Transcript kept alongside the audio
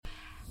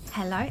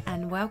Hello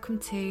and welcome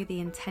to the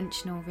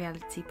Intentional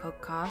Reality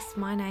Podcast.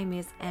 My name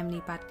is Emily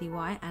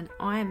Badley-White and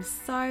I am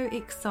so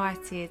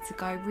excited to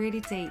go really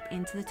deep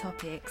into the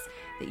topics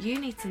that you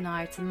need to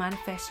know to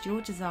manifest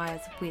your desires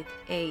with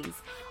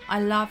ease.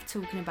 I love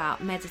talking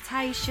about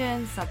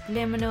meditation,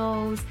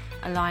 subliminals,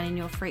 aligning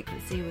your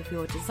frequency with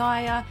your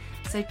desire.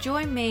 So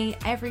join me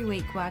every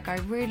week where I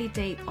go really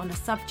deep on a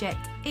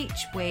subject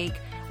each week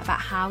about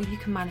how you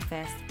can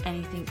manifest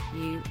anything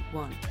you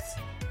want.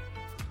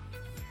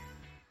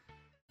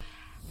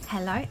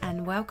 Hello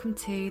and welcome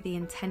to the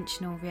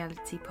Intentional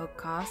Reality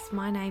Podcast.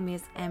 My name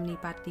is Emily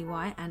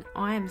Badley-White and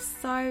I am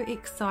so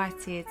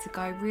excited to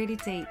go really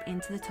deep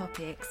into the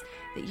topics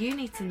that you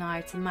need to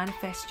know to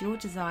manifest your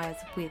desires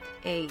with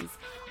ease.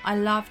 I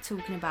love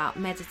talking about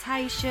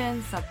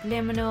meditation,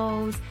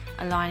 subliminals,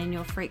 aligning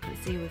your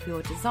frequency with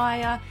your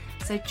desire.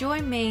 So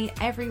join me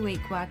every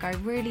week where I go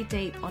really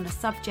deep on a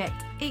subject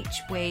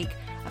each week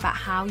about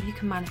how you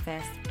can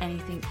manifest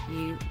anything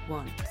you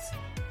want.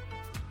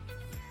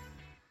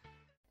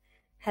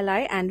 Hello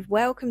and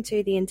welcome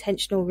to the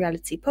Intentional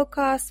Reality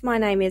Podcast. My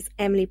name is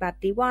Emily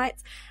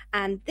Badley-White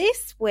and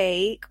this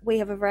week we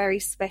have a very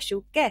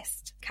special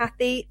guest,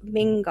 Kathy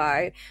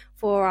Mingo,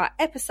 for our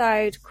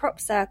episode Crop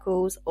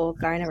Circles or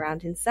Going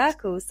Around in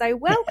Circles. So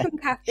welcome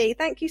Kathy,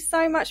 thank you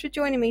so much for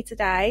joining me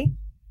today.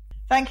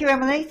 Thank you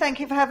Emily, thank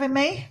you for having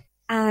me.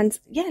 And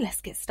yeah,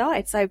 let's get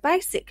started. So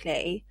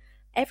basically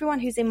everyone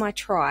who's in my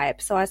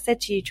tribe, so I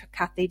said to you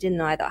Kathy, didn't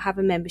I, that I have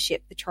a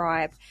membership, the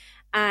tribe,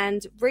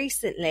 and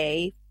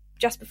recently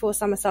just before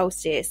summer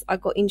solstice, I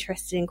got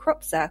interested in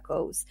crop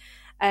circles.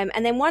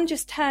 And then one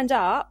just turned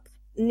up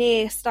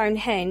near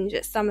Stonehenge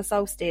at summer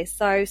solstice.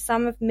 So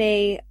some of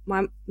me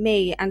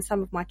and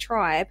some of my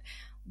tribe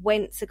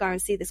went to go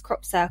and see this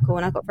crop circle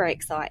and I got very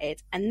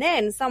excited. And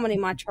then someone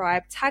in my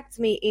tribe tagged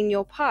me in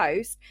your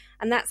post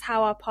and that's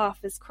how our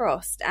path has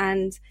crossed.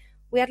 And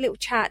we had a little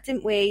chat,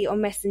 didn't we,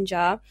 on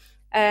Messenger.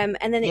 And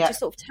then it just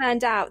sort of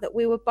turned out that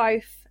we were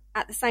both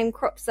at the same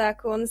crop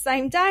circle on the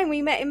same day and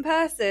we met in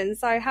person.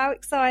 So how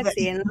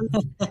exciting.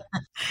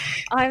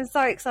 I'm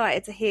so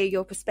excited to hear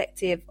your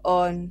perspective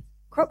on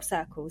crop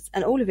circles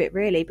and all of it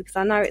really, because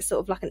I know it's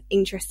sort of like an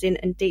interesting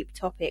and deep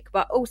topic,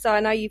 but also I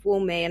know you've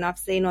warned me and I've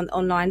seen on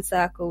online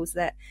circles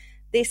that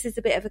this is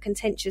a bit of a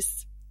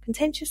contentious,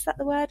 is that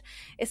the word?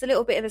 It's a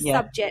little bit of a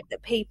subject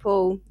that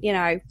people, you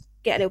know,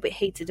 get a little bit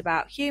heated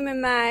about, human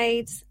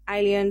made,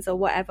 aliens or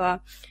whatever.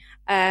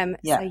 So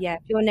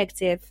if you're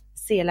negative,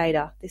 see you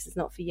later. This is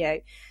not for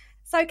you.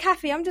 So,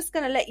 Kathy, I'm just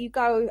going to let you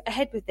go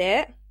ahead with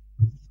it.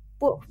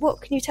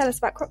 What can you tell us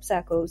about crop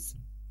circles?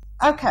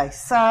 Okay,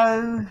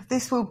 so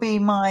this will be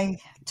my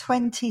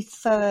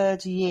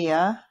 23rd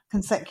year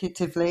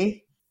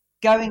consecutively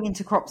going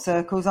into crop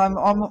circles. I'm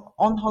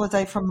on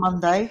holiday from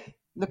Monday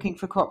looking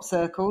for crop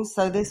circles.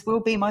 So this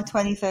will be my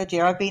 23rd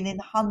year. I've been in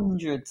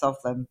hundreds of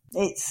them.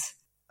 It's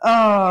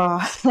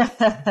a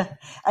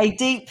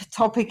deep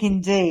topic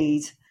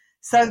indeed.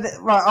 So,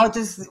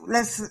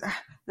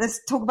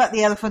 let's talk about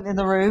the elephant in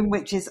the room,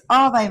 which is,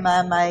 are they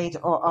man-made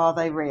or are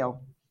they real?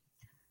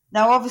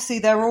 Now, obviously,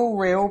 they're all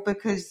real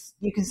because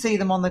you can see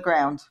them on the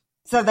ground.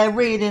 So they're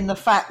real in the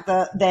fact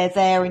that they're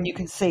there and you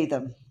can see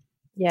them.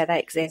 Yeah, they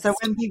exist. So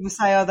when people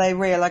say, are they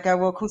real? I go,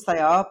 well, of course they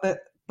are, but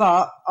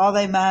are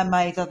they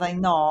man-made? Are they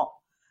not?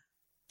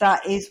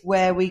 That is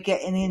where we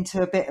get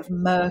into a bit of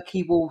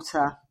murky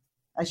water,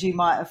 as you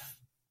might have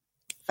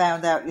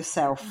found out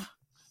yourself.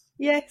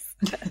 Yes.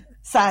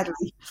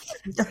 Sadly.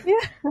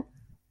 Yeah.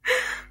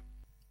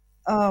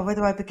 Oh, where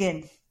do I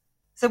begin?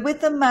 So with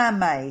the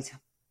man-made,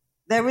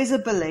 there is a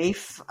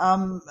belief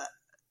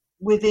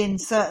within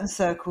certain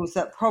circles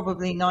that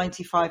probably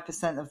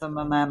 95% of them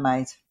are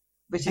man-made,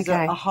 which is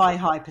a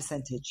high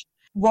percentage.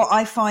 What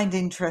I find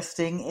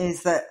interesting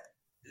is that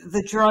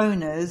the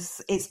droners,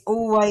 it's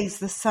always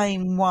the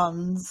same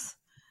ones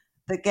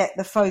that get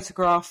the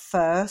photograph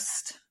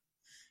first.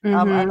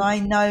 And I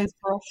know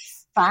for a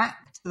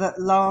fact that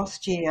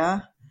last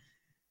year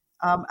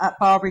at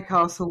Barbary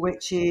Castle,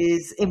 which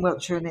is in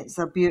Wiltshire, and it's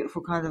a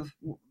beautiful kind of,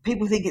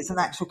 people think it's an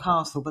actual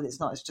castle, but it's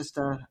not, it's just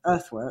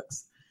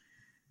earthworks.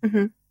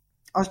 I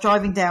was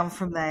driving down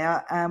from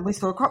there and we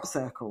saw a crop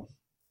circle.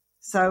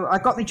 So I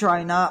got my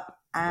drone up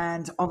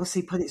and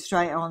obviously put it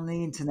straight on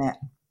the internet.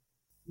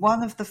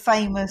 One of the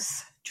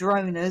famous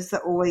droners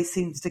that always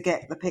seems to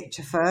get the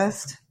picture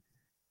first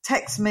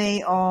texted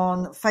me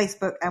on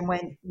Facebook and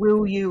went,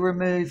 will you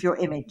remove your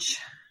image?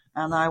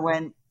 And I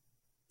went,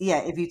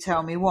 yeah, if you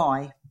tell me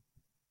why.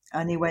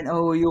 And he went,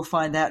 oh, you'll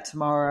find out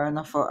tomorrow. And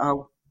I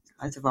thought,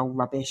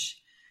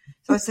 rubbish.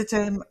 So I said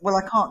to him, well,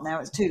 I can't now.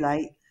 It's too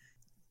late.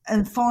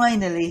 And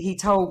finally, he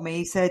told me,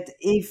 he said,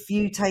 if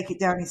you take it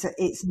down, he said,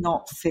 it's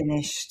not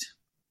finished.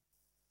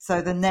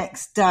 So the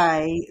next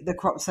day, the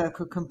crop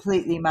circle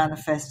completely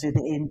manifested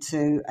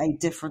into a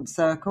different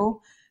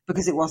circle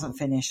because it wasn't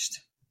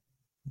finished.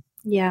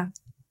 Yeah.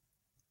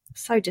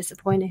 So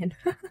disappointing.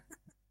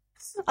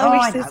 I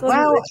wish this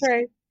wasn't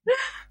true.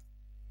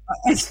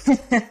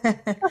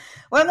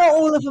 Well, not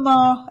all of them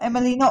are,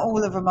 Emily. Not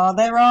all of them are.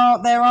 There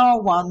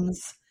are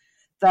ones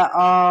that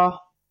are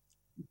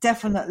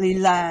definitely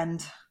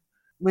land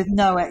with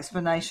no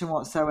explanation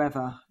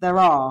whatsoever. There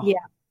are. Yeah.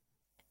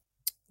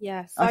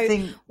 Yeah. I So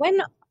think,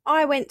 when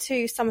I went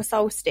to summer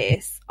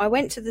solstice, I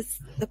went to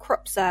the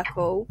crop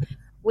circle,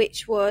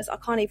 which was, I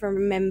can't even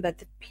remember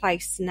the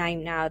place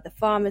name now. The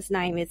farmer's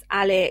name is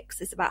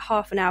Alex. It's about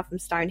half an hour from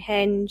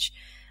Stonehenge.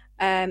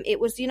 It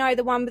was,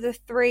 the one with the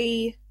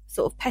three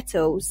sort of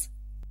petals.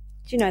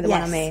 Do you know the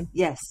one I mean?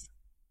 Yes.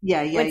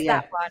 Yeah. Went to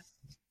that one.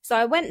 So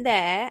I went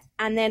there,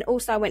 and then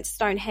also I went to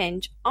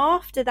Stonehenge.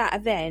 After that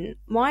event,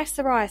 my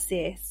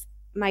psoriasis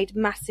made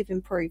massive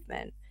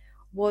improvement.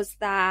 Was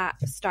that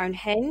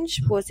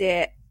Stonehenge? Was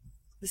it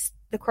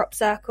the crop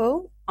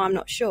circle? I'm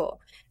not sure.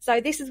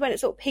 So this is when it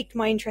sort of piqued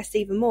my interest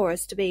even more,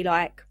 as to be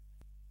like,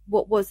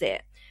 what was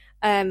it?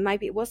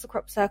 Maybe it was the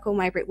crop circle,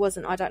 maybe it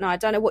wasn't. I don't know. I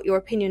don't know what your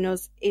opinion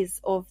is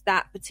of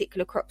that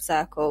particular crop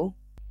circle.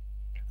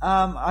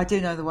 I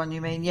do know the one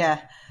you mean,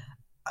 yeah.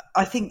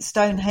 I think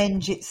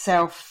Stonehenge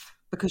itself,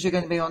 because you're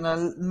going to be on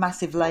a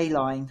massive ley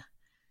line,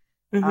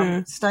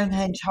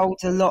 Stonehenge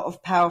holds a lot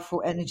of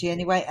powerful energy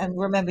anyway. And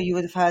remember, you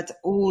would have had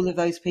all of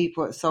those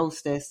people at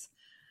solstice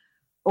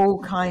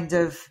all kind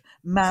of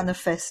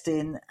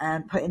manifesting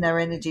and putting their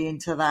energy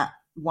into that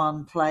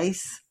one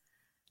place.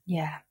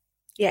 Yeah.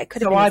 Yeah, it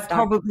could have so been. I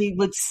probably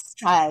would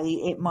say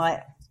it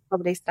might.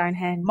 Probably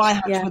Stonehenge. My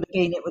hunch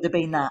would have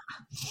been that.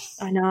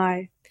 I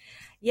know.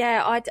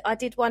 Yeah, I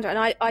did wonder, and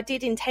I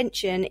did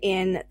intention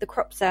in the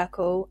crop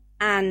circle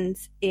and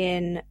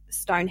in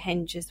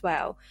Stonehenge as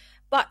well.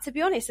 But to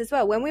be honest as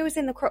well, when we was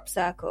in the crop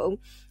circle,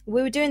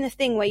 we were doing the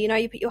thing where,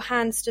 you put your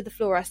hands to the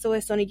floor. I saw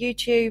this on a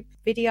YouTube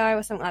video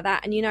or something like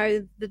that. And,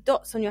 the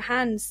dots on your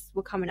hands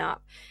were coming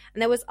up.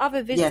 And there was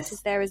other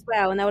visitors there as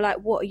well. And they were like,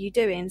 what are you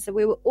doing? So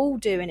we were all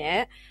doing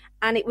it.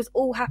 And it was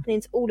all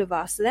happening to all of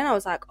us. So then I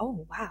was like,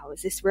 oh, wow,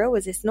 is this real?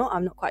 Is this not?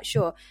 I'm not quite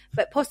sure.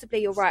 But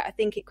possibly you're right. I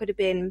think it could have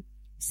been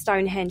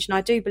Stonehenge. And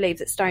I do believe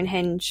that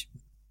Stonehenge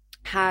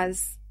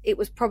it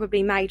was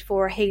probably made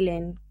for a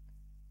healing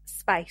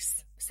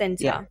space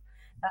centre. Yeah.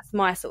 That's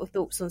my sort of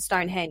thoughts on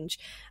Stonehenge.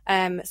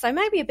 So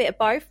maybe a bit of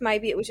both.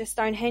 Maybe it was just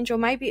Stonehenge, or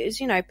maybe it was,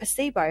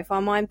 placebo. If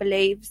our mind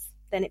believes,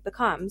 then it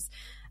becomes.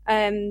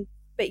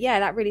 But yeah,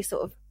 that really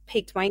sort of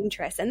piqued my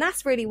interest. And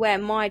that's really where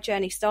my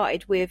journey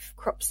started with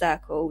crop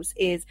circles.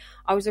 Is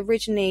I was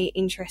originally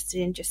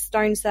interested in just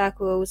stone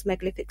circles,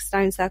 megalithic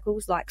stone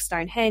circles like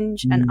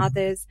Stonehenge and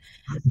others.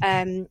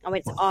 I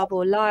went to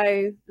Arbor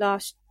Low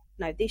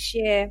this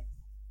year.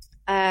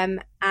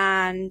 And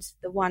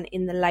the one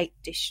in the Lake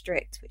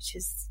District, which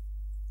is,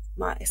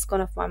 it's gone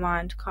off my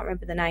mind. Can't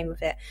remember the name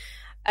of it.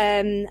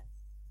 And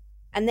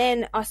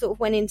then I sort of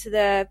went into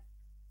the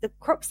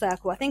crop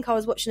circle. I think I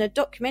was watching a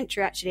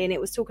documentary actually, and it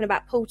was talking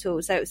about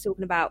portals. So it was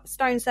talking about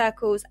stone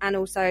circles and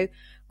also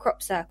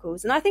crop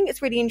circles. And I think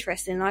it's really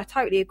interesting. And I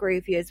totally agree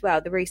with you as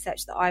well. The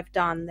research that I've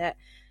done, that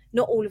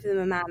not all of them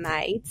are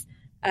man-made,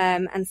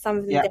 and some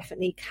of them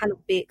definitely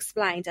cannot be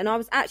explained. And I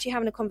was actually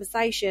having a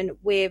conversation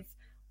with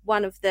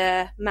one of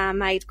the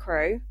man-made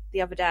crew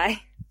the other day.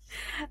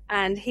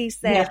 And he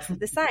said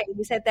the same.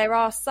 He said there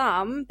are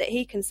some that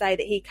he can say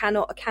that he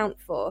cannot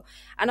account for.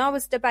 And I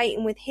was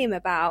debating with him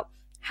about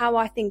how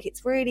I think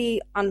it's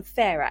really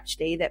unfair,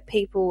 actually, that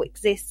people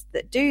exist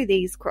that do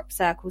these crop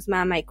circles,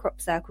 man-made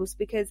crop circles,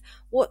 because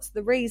what's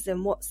the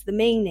reason? What's the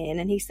meaning?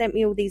 And he sent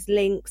me all these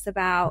links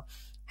about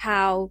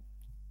how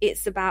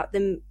it's about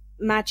the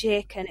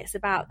magic and it's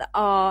about the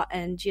art.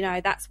 And,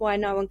 that's why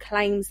no one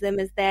claims them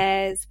as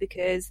theirs,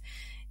 because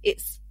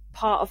it's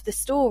part of the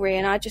story.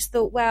 And I just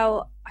thought,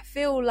 well, I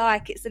feel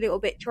like it's a little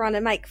bit trying to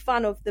make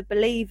fun of the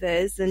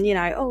believers and,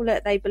 oh,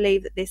 look, they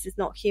believe that this is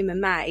not human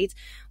made,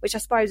 which I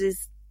suppose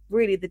is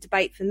really the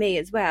debate for me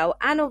as well.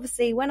 And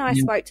obviously when I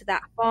spoke to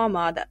that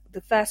farmer, that the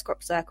first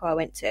crop circle I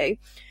went to,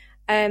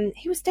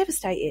 he was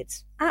devastated,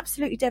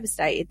 absolutely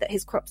devastated that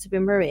his crops have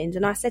been ruined.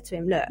 And I said to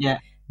him, look,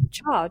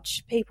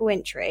 charge people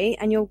entry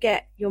and you'll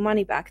get your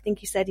money back. I think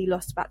he said he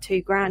lost about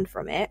 $2,000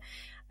 from it,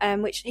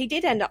 which he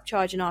did end up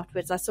charging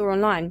afterwards, I saw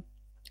online.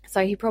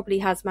 So he probably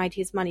has made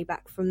his money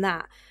back from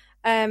that.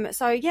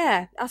 So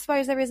yeah, I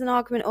suppose there is an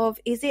argument of,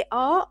 is it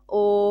art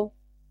or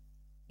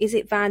is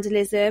it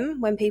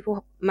vandalism when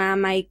people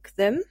man-make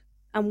them?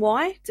 And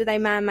why do they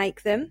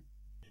man-make them?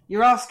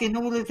 You're asking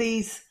all of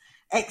these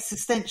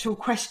existential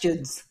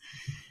questions.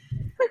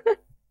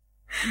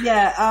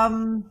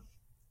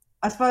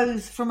 I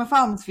suppose from a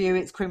farmer's view,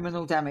 it's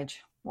criminal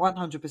damage,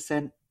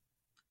 100%.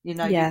 You've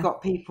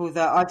got people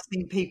that I've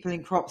seen people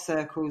in crop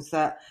circles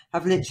that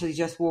have literally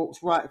just walked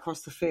right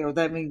across the field.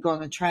 They've been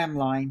gone a tram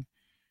line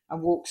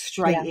and walked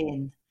straight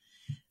in.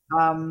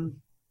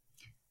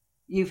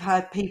 You've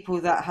had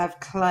people that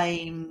have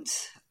claimed,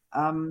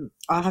 I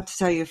have to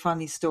tell you a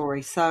funny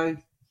story. So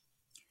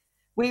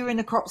we were in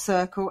a crop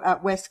circle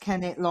at West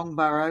Kennet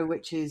Longborough,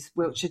 which is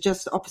Wiltshire,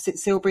 just opposite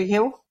Silbury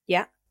Hill.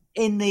 Yeah.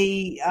 In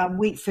the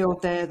wheat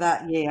field there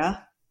that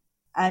year.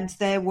 And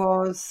there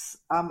was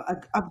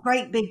a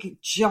great big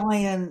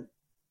giant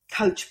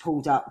coach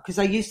pulled up, because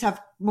they used to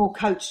have more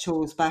coach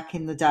tours back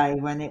in the day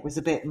when it was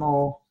a bit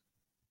more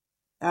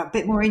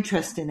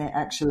interest in it,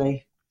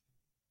 actually.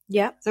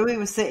 Yeah. So we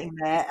were sitting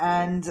there,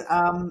 and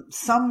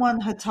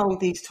someone had told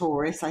these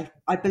tourists,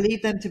 I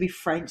believe them to be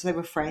French, they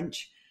were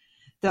French,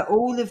 that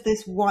all of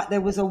this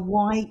there was a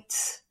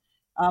white,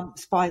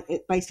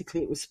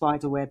 basically it was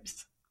spider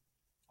webs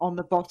on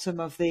the bottom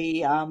of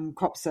the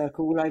crop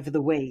circle all over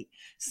the wheat.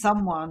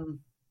 Someone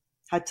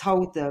had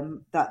told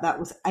them that that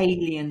was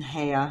alien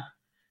hair,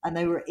 and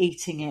they were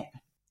eating it.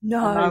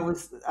 No.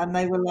 And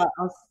they were like,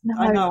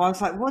 I No. know, I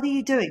was like, what are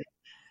you doing?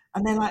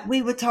 And they're like,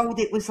 we were told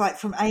it was like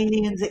from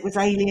aliens, it was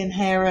alien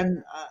hair,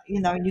 and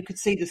and you could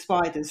see the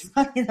spiders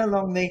running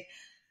along the.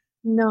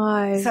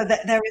 No. So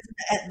that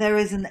there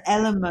is an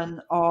element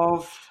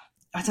of,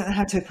 I don't know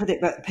how to put it,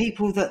 but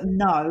people that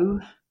know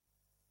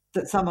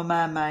that some are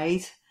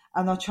man-made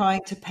and are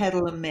trying to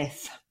peddle a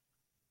myth.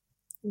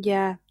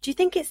 Yeah. Do you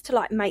think it's to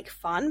like make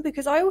fun?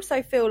 Because I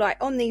also feel like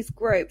on these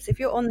groups, if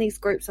you're on these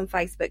groups on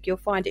Facebook, you'll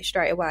find it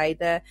straight away,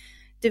 the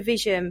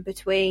division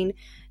between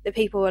the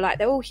people who are like,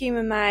 they're all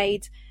human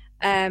made,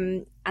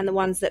 and the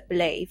ones that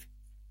believe.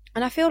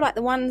 And I feel like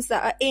the ones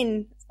that are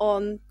in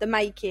on the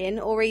making,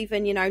 or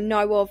even,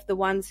 know of the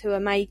ones who are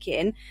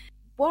making,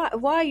 why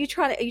are you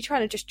trying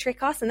to just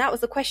trick us? And that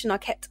was the question I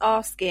kept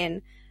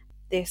asking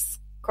this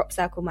crop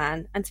circle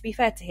man. And to be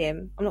fair to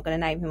him, I'm not going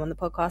to name him on the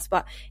podcast,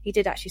 but he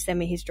did actually send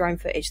me his drone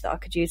footage that I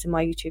could use in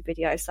my YouTube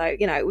video. So,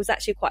 it was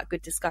actually quite a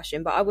good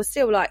discussion, but I was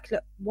still like,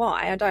 look,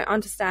 why? I don't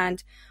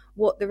understand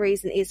what the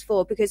reason is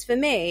for, because for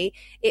me,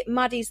 it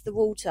muddies the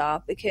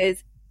water,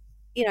 because,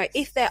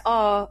 if there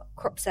are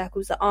crop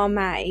circles that are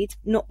made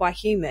not by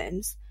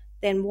humans,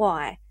 then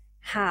why?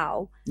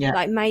 How? Yeah.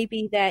 Like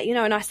maybe they're,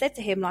 and I said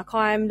to him, like,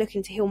 I'm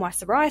looking to heal my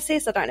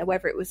psoriasis. I don't know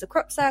whether it was a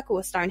crop circle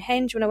or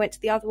Stonehenge when I went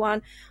to the other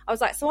one. I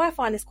was like, so I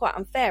find this quite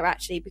unfair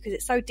actually, because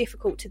it's so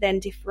difficult to then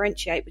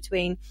differentiate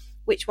between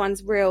which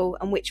one's real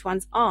and which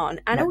ones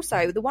aren't. And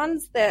also the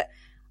ones that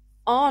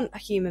aren't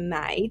human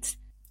made,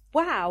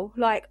 wow,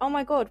 like, oh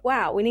my God,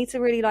 wow, we need to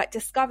really like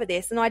discover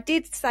this. And I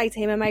did say to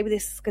him, and maybe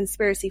this is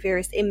conspiracy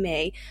theorist in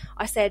me,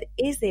 I said,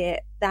 is it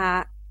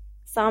that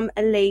some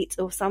elite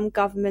or some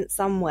government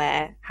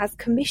somewhere has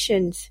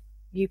commissioned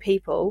you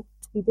people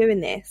to be doing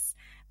this?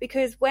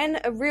 Because when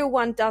a real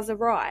one does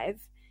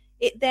arrive,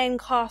 it then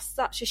casts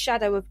such a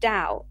shadow of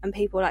doubt, and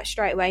people are like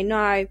straight away,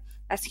 no,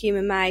 that's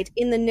human made.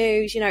 In the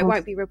news, it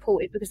won't be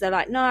reported because they're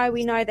like, no,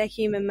 we know they're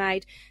human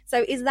made.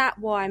 So is that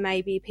why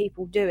maybe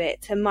people do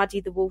it, to muddy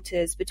the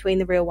waters between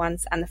the real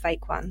ones and the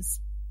fake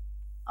ones?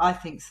 I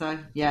think so,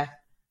 yeah.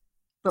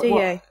 But do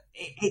you?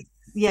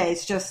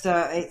 It's just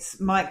it's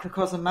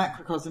microcosm,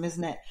 macrocosm,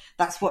 isn't it?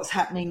 That's what's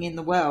happening in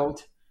the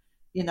world.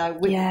 You're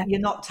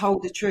not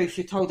told the truth;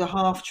 you're told a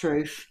half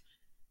truth.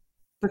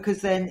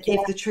 Because then,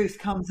 if the truth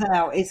comes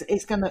out,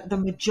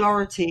 the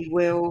majority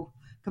will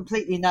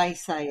completely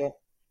naysay it.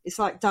 It's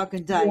like Doug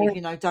and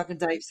Dave. Doug and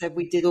Dave said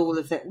we did all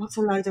of it. What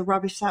a load of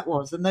rubbish that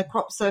was! And the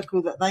crop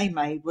circle that they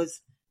made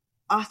was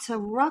utter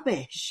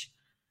rubbish.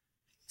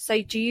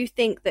 So, do you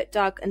think that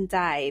Doug and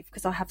Dave,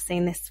 because I have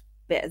seen this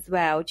bit as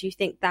well, do you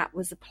think that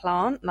was a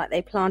plant, like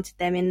they planted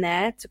them in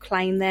there to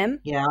claim them?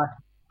 Yeah,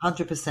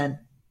 100%.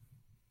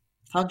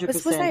 100%.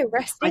 Was they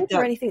arrested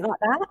or anything like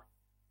that?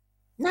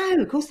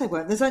 No, of course they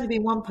weren't. There's only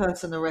been one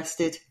person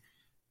arrested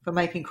for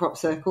making crop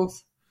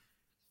circles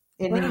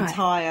in the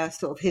entire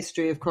sort of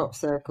history of crop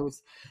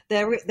circles.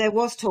 There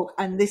was talk,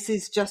 and this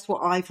is just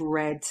what I've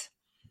read,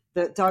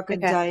 that Doug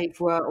and Dave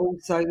were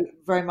also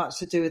very much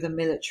to do with the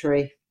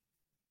military,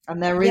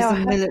 and there is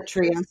a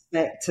military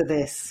aspect to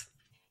this.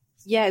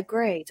 Yeah,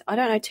 agreed. I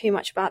don't know too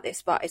much about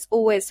this, but it's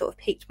always sort of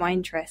piqued my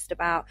interest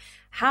about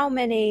how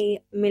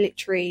many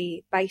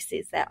military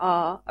bases there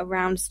are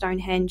around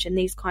Stonehenge and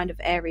these kind of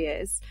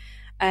areas.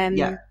 And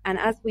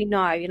as we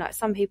know,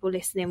 some people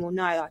listening will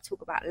know I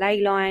talk about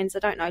ley lines. I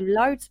don't know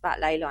loads about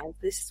ley lines,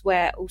 but this is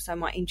where also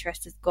my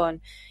interest has gone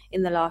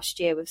in the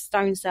last year with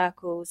stone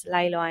circles,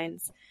 ley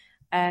lines.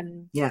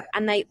 And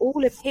they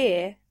all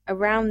appear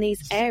around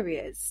these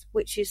areas,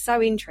 which is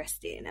so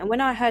interesting. And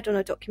when I heard on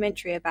a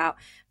documentary about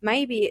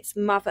maybe it's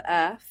Mother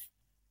Earth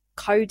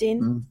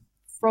coding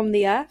from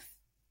the earth,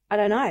 I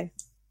don't know.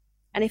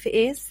 And if it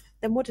is,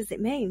 then what does it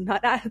mean?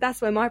 Like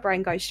that's where my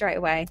brain goes straight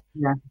away.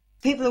 Yeah.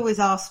 People always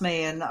ask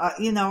me, and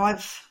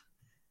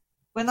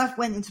when I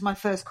went into my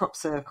first crop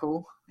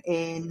circle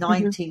in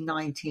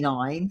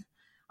 1999,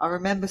 I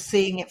remember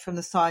seeing it from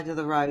the side of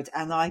the road,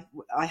 and I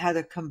had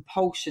a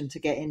compulsion to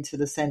get into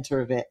the centre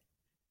of it,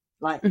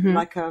 like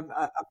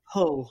a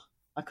pull.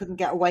 I couldn't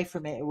get away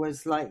from it. It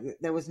was like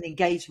there was an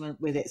engagement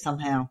with it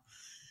somehow.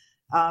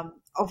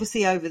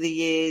 Obviously, over the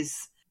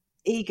years,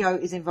 ego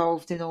is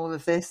involved in all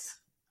of this.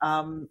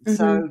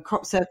 So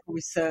crop circle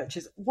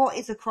researchers, what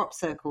is a crop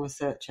circle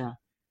researcher?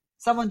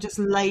 Someone just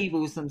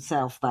labels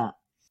themselves that.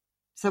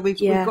 So we've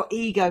got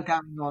ego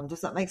going on. Does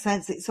that make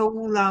sense? It's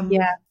all, I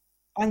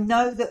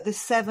know that the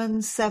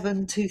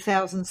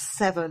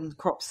 7/7/2007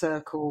 crop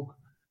circle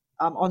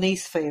on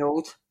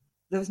Eastfield,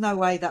 there was no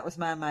way that was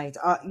man-made.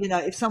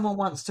 If someone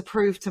wants to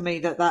prove to me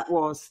that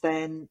was,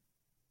 then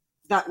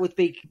that would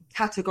be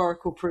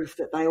categorical proof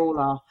that they all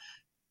are.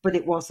 But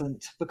it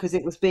wasn't, because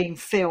it was being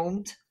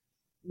filmed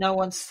No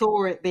one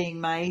saw it being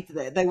made.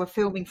 They were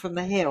filming from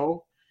the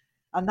hill,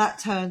 and that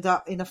turned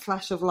up in a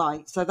flash of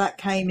light. So that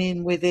came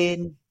in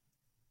within,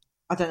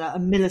 I don't know, a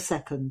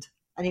millisecond,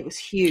 and it was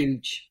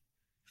huge.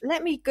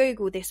 Let me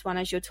Google this one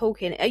as you're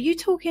talking. Are you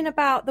talking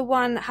about the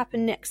one that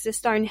happened next to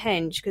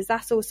Stonehenge? Because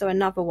that's also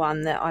another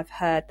one that I've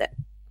heard that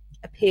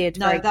appeared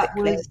No, very that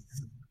quickly. was,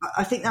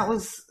 I think that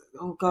was,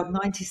 oh God,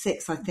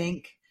 96, I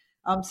think.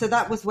 So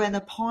that was when a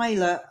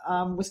pilot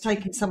was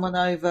taking someone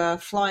over,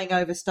 flying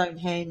over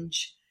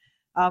Stonehenge.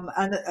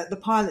 And the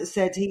pilot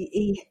said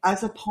he,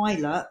 as a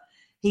pilot,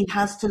 he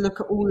has to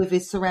look at all of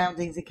his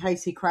surroundings in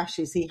case he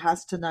crashes. He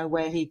has to know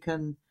where he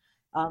can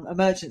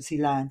emergency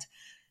land.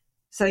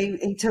 So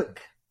he took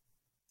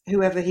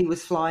whoever he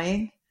was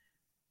flying.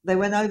 They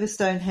went over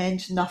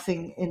Stonehenge,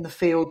 nothing in the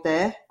field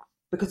there,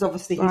 because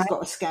obviously he's Right.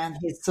 got to scan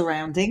his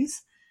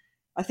surroundings.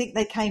 I think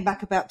they came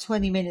back about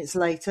 20 minutes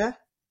later,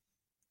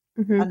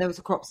 Mm-hmm. and there was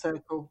a crop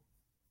circle.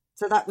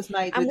 So that was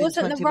made And within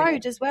wasn't the 20 road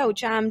minutes. as well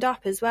jammed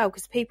up as well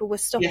because people were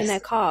stopping Yes, their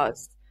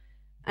cars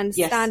and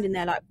yes, standing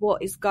there like,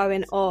 what is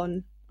going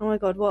on? Oh my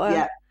God,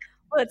 yeah.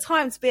 what a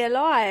time to be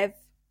alive.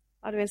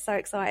 I'd have been so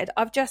excited.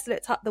 I've just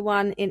looked up the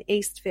one in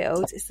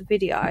Eastfield. It's a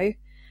video.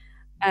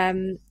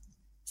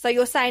 So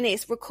you're saying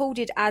it's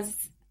recorded as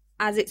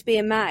it's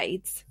being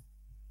made?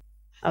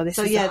 Oh, this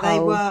So is yeah, the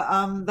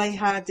whole. they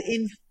had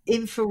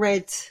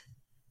infrared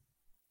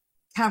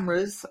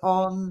cameras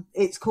on.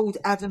 It's called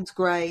Adam's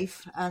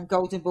Grave and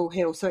Golden Ball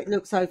Hill. So it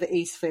looks over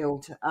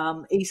Eastfield.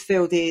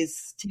 Eastfield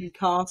is Tim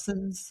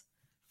Carson's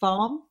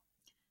farm,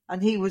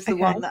 and he was the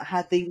Okay. one that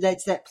had the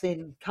Led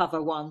Zeppelin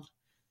cover one,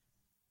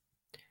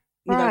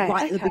 Right.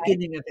 right at the Okay.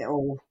 beginning of it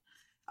all.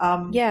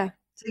 Yeah.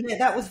 So yeah,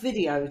 that was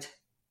videoed.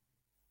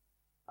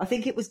 I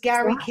think it was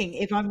Gary Right. King.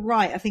 If I'm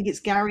right, I think it's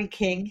Gary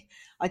King.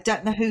 I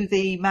don't know who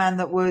the man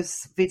that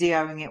was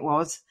videoing it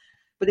was,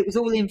 but it was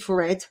all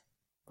infrared.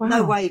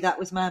 No Wow. way that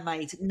was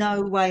man-made.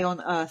 No way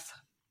on earth.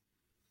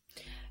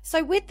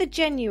 So with the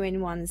genuine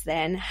ones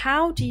then,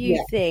 how do you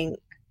Yeah. think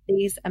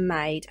these are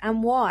made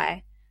and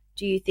why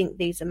do you think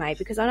these are made?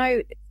 Because I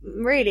know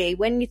really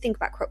when you think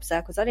about crop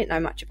circles, I didn't know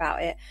much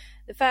about it.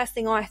 The first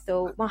thing I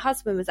thought, my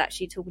husband was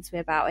actually talking to me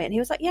about it and he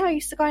was like, yeah, I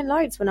used to go in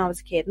loads when I was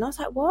a kid. And I was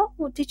like,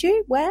 what did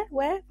you?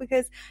 Where?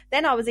 Because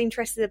then I was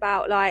interested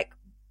about like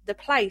the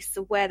place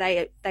of where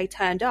they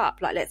turned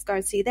up. Like, let's go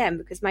and see them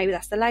because maybe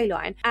that's the ley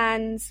line.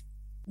 And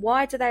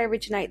why do they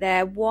originate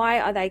there? Why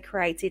are they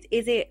created?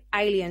 Is it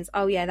aliens?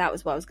 Oh yeah, that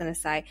was what I was going to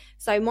say.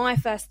 So my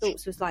first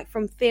thoughts was like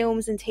from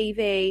films and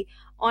TV.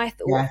 I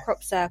thought Yeah. of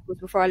crop circles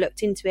before I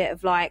looked into it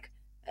of like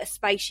a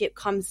spaceship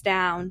comes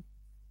down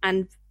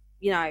and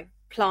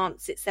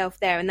plants itself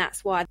there, and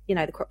that's why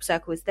the crop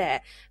circle is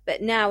there.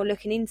 But now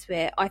looking into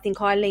it, I think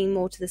I lean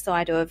more to the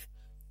side of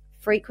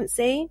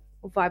frequency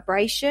or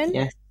vibration.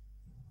 Yes.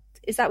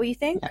 Is that what you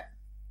think? Yeah.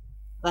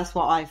 That's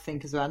what I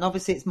think as well. And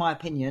obviously it's my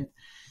opinion.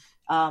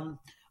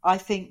 I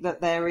think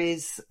that there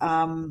is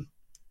a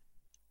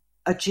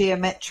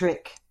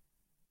geometric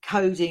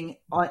coding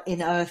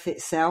in Earth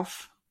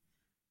itself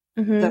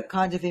that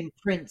kind of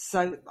imprints.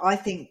 So I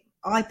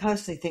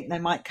personally think they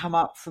might come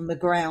up from the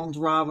ground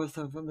rather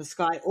than from the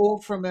sky,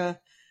 or from a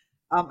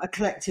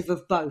collective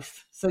of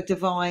both. So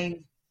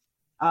divine,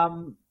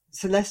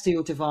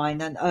 celestial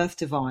divine, and earth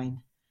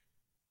divine.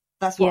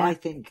 That's what I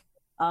think.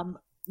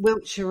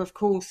 Wiltshire, of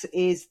course,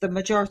 is the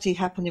majority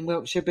happen in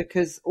Wiltshire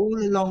because all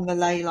along the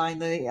ley line,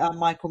 the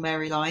Michael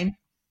Mary line,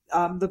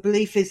 the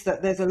belief is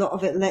that there's a lot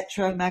of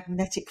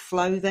electromagnetic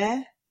flow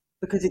there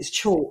because it's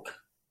chalk.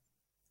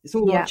 It's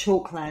all on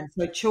chalk land.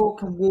 So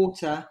chalk and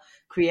water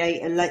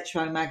create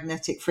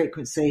electromagnetic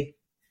frequency,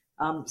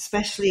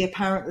 especially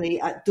apparently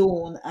at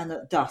dawn and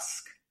at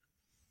dusk.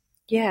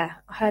 Yeah,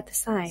 I heard the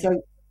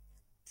same.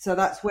 So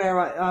that's where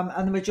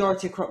and the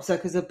majority of crop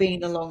circles have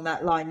been along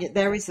that line.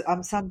 There is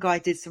some guy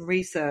did some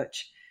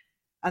research,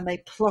 and they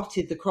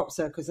plotted the crop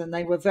circles, and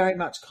they were very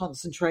much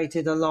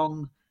concentrated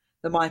along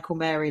the Michael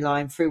Mary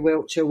line through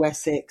Wiltshire,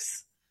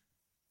 Wessex,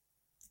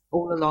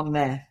 all along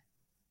there,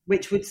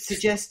 which would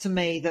suggest to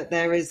me that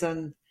there is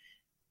an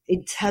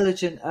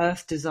intelligent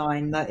Earth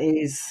design that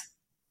is,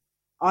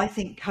 I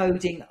think,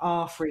 coding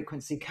our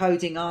frequency,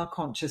 coding our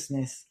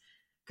consciousness.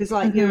 Because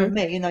like you and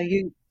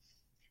me,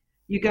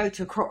 you go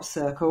to a crop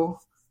circle,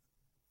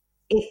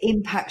 it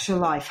impacts your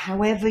life.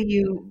 However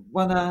you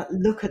want to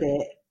look at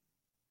it,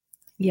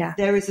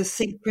 there is a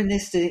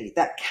synchronicity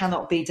that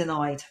cannot be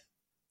denied,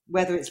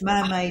 whether it's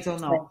man-made or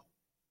not.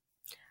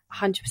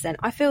 100%.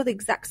 I feel the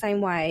exact same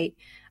way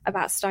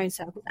about stone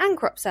circles and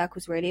crop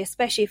circles, really,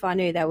 especially if I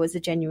knew there was a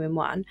genuine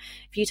one.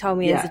 If you told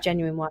me there's a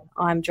genuine one,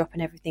 I'm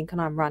dropping everything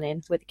and I'm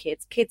running with the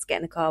kids. Kids get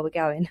in the car, we're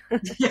going.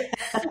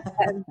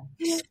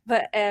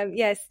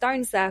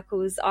 Stone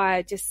circles,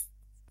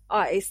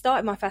 it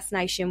started, my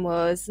fascination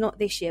was not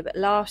this year but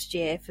last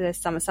year for the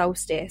summer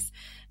solstice.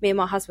 Me and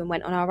my husband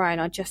went on our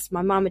own.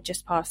 My mum had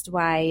just passed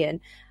away and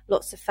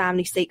lots of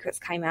family secrets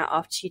came out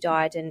after she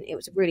died, and it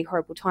was a really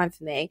horrible time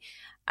for me.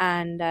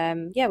 And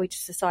we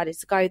just decided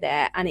to go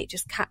there, and it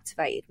just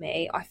captivated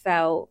me. I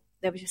felt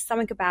there was just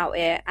something about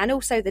it, and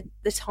also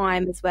the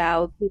time as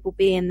well, people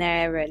being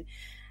there,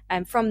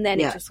 and from then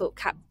it just sort of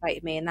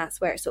captivated me, and that's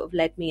where it sort of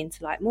led me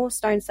into like more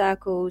stone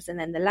circles and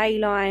then the ley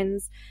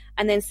lines,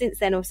 and then since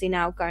then obviously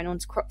now going on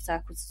to crop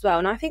circles as well.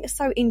 And I think it's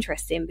so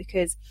interesting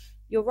because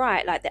you're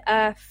right, like the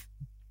earth,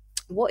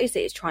 what is it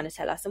it's trying to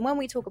tell us? And when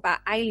we talk about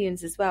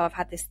aliens as well, I've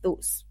had this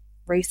thoughts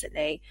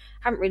recently,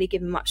 haven't really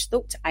given much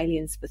thought to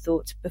aliens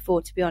before,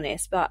 to be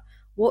honest, but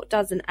what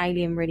does an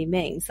alien really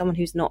mean? Someone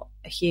who's not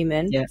a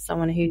human,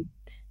 someone who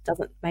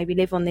doesn't maybe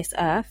live on this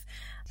earth.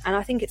 And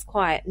I think it's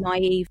quite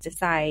naive to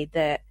say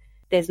that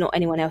there's not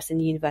anyone else in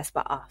the universe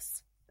but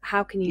us.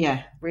 How can you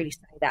really say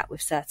that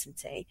with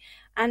certainty?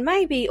 And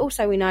maybe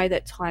also we know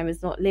that time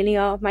is not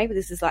linear. Maybe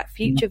this is like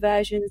future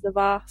versions of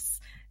us.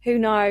 Who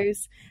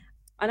knows?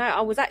 I know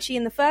I was actually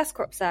in the first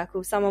crop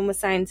circle, someone was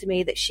saying to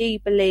me that she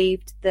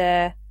believed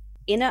the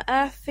inner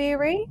earth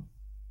theory.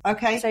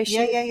 Okay. So she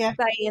was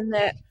saying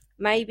that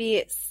maybe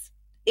it's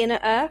inner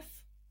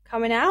earth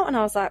coming out, and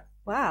I was like,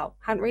 wow,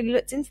 hadn't really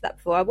looked into that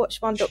before. I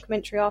watched one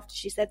documentary after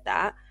she said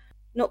that.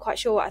 Not quite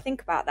sure what I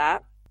think about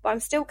that, but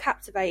I'm still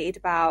captivated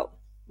about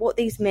what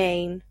these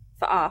mean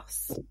for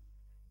us.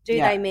 Do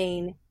they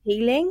mean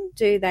healing?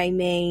 Do they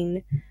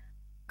mean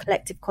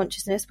collective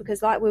consciousness?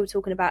 Because like we were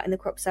talking about in the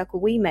crop circle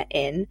we met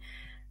in,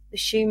 the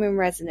Schumann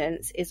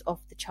resonance is off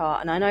the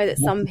chart. And I know that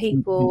some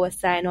people are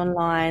saying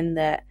online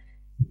that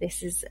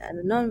this is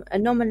an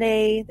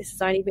anomaly, this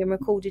has only been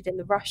recorded in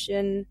the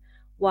Russian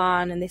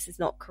one, and this is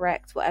not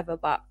correct, whatever.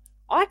 But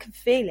I can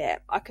feel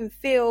it. I can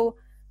feel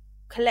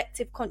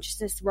collective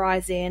consciousness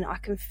rising. I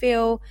can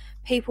feel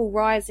people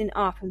rising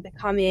up and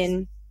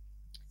becoming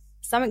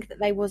something that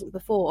they wasn't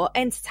before, or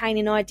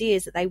entertaining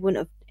ideas that they wouldn't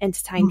have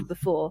entertained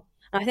before.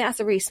 And I think that's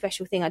a really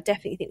special thing. I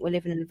definitely think we're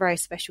living in a very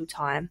special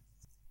time.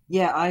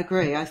 Yeah, I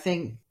agree. I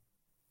think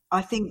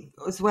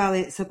as well,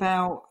 it's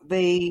about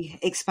the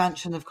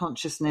expansion of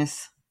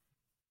consciousness,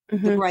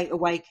 the Great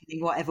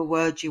Awakening, whatever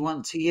word you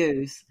want to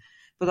use.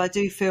 But I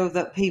do feel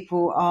that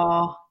people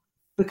are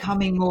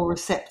becoming more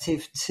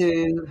receptive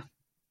to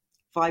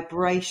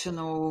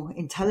vibrational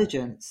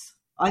intelligence.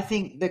 I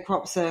think the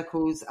crop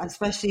circles,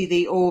 especially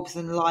the orbs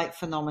and light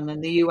phenomenon,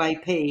 the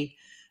UAP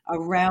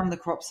around the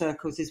crop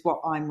circles, is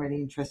what I'm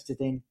really interested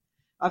in.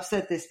 I've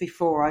said this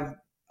before.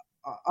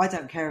 I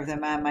don't care if they're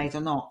man-made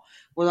or not.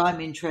 What I'm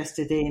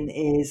interested in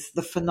is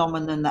the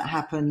phenomenon that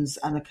happens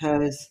and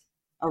occurs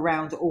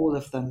around all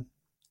of them.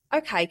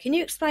 Okay, can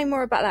you explain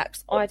more about that?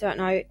 Because I don't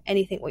know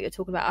anything what you're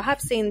talking about. I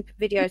have seen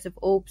videos of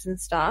orbs and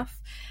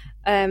stuff,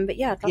 but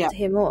yeah, I'd love to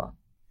hear more.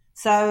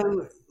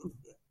 So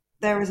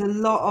there is a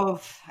lot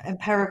of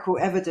empirical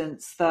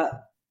evidence that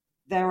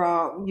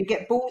you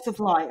get balls of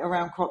light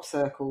around crop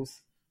circles.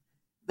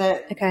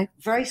 They're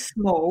very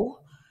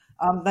small.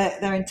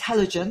 They're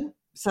intelligent.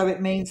 So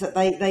it means that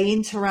they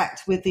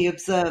interact with the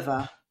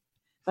observer.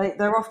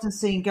 They're often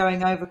seen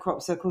going over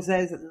crop circles.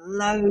 There's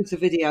loads of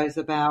videos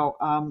about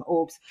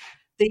orbs.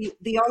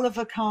 The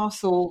Oliver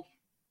Castle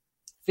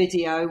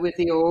video with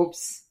the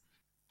orbs,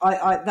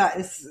 that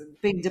has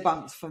been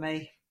debunked for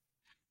me.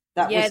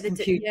 That was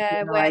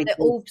computer where the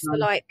orbs were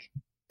like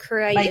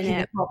creating making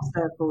it. a crop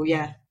circle,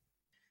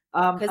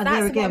 because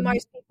that's what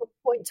most people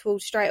point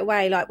towards straight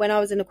away. Like when I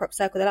was in the crop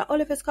circle, they're like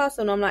Oliver's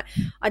Castle, and I'm like,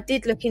 I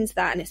did look into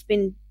that, and it's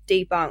been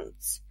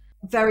debunked.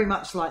 Very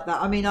much like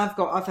that. I mean, I've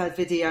had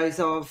videos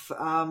of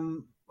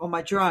on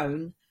my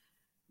drone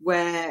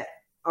where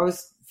I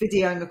was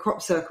videoing a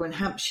crop circle in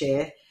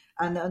Hampshire,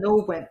 and an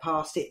orb went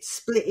past. It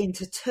split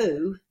into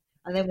two,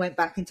 and then went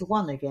back into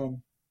one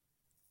again.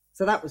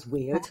 So that was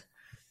weird.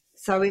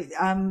 So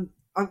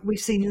we've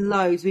seen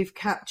loads. We've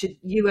captured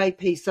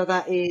UAP, so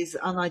that is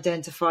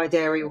unidentified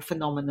aerial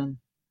phenomenon,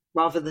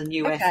 rather than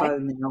UFO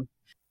now.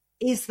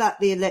 Is that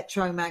the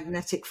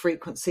electromagnetic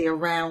frequency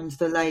around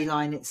the ley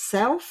line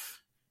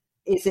itself?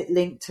 Is it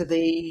linked to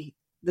the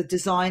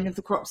design of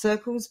the crop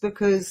circles?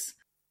 Because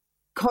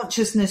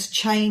consciousness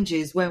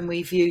changes when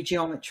we view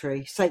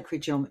geometry,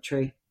 sacred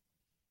geometry.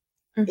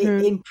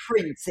 It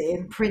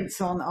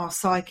imprints on our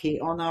psyche,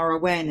 on our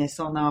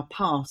awareness, on our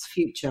past,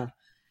 future.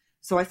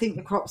 So I think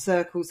the crop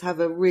circles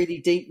have a really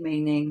deep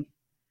meaning,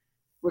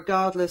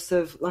 regardless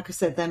of, like I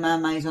said, they're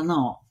man-made or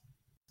not.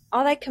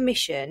 Are they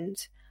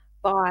commissioned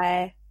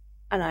by,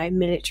 I don't know,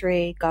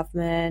 military,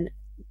 government,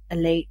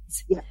 elite,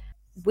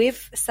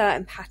 with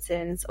certain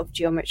patterns of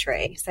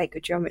geometry,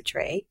 sacred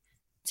geometry,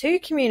 to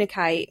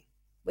communicate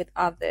with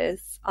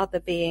others, other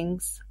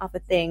beings, other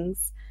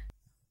things?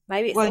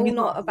 Maybe it's all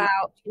not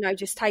about,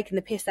 just taking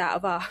the piss out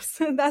of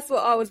us. That's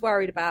what I was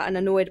worried about and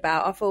annoyed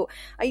about. I thought,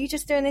 are you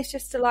just doing this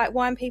just to like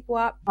wind people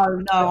up?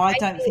 Oh, no, I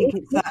don't think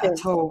it's that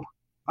at all.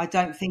 I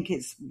don't think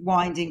it's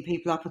winding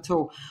people up at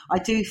all. I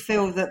do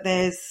feel that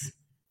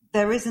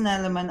there is an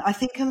element. I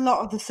think a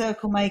lot of the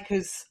circle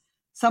makers,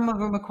 some of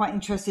them are quite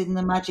interested in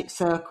the magic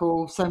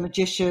circle. So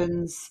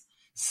magicians,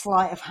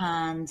 sleight of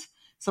hand.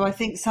 So I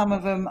think some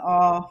of them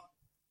are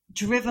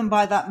driven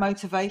by that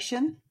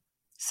motivation.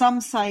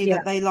 Some say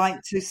that they like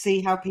to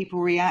see how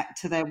people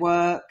react to their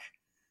work,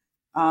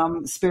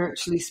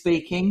 spiritually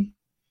speaking.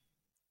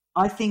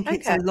 I think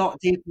it's a Okay. lot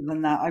deeper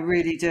than that. I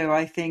really do.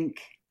 I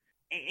think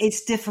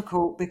it's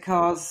difficult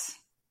because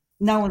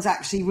no one's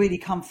actually really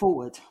come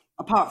forward,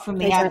 apart from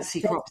the They don't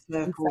anti think crop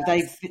circle.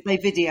 themselves. They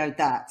videoed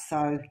that,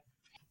 so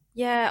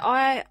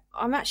Yeah,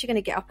 I'm actually going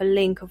to get up a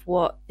link of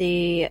what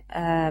the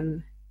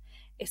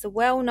it's a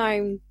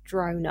well-known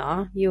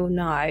droner, you'll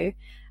know.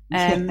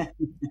 Um, yeah.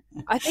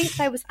 I think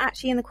they was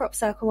actually in the crop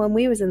circle when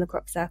we was in the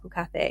crop circle,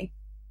 Kathy.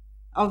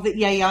 Oh,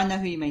 yeah, I know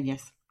who you mean.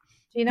 Yes.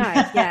 Do you know?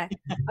 Yeah.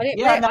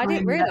 Yeah, I know I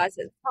didn't him. realize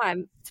at the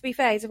time. To be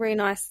fair, he's a really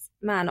nice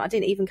man. I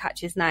didn't even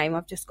catch his name.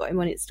 I've just got him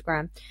on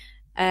Instagram.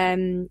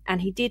 And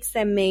he did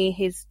send me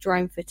his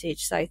drone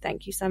footage, so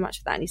thank you so much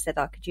for that. And he said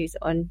I could use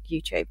it on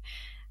YouTube.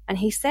 And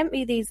he sent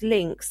me these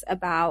links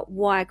about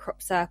why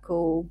crop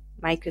circle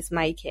makers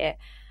make it.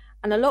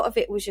 And a lot of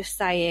it was just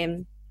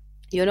saying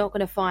you're not going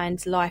to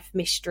find life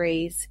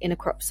mysteries in a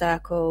crop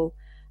circle.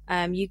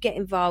 You get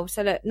involved.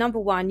 So look, number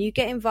one, you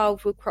get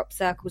involved with crop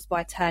circles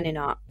by turning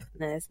up.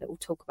 We'll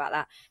talk about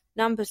that.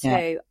 Number Yeah.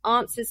 two,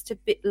 answers to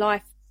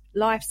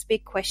life's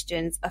big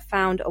questions are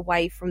found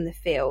away from the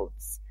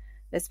fields.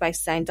 There's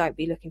basically saying don't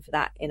be looking for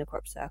that in a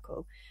crop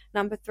circle.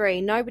 Number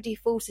three, nobody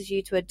forces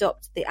you to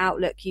adopt the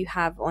outlook you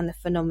have on the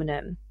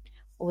phenomenon.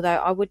 Although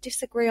I would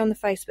disagree on the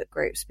Facebook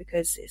groups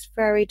because it's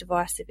very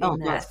divisive Oh,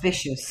 in God, there. it's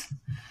vicious.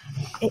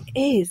 It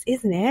is,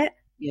 isn't it?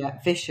 Yeah,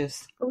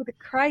 vicious. All the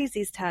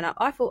crazies turn up.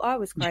 I thought I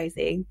was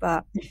crazy,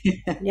 but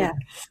yeah.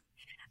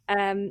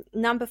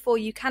 Number four,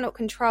 you cannot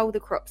control the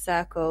crop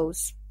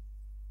circles.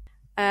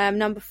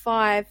 Number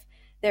five,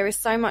 there is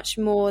so much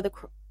more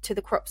to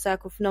the crop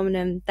circle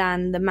phenomenon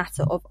than the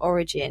matter of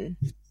origin.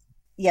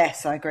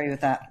 Yes, I agree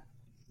with that.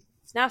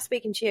 Now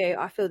speaking to you,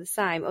 I feel the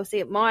same.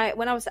 Obviously,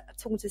 when I was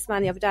talking to this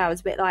man the other day, I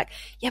was a bit like,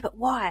 yeah, but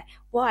why?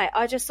 Why?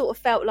 I just sort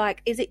of felt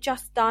like, is it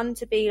just done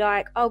to be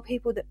like, oh,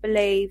 people that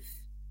believe,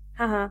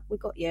 haha, we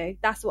got you.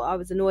 That's what I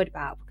was annoyed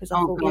about because I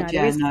thought, God,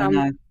 there is some.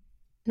 no.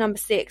 Number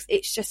six,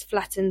 it's just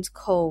flattened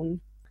corn.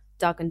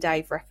 Doug and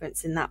Dave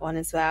reference in that one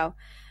as well.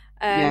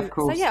 Yeah, of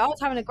course. So yeah, I was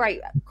having a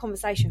great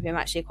conversation with him,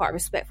 actually, quite a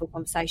respectful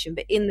conversation.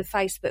 But in the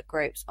Facebook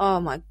groups, oh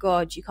my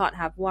God, you can't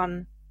have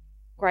one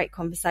great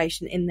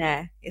conversation in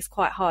there. It's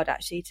quite hard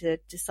actually to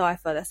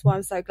decipher. That's why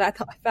I'm so glad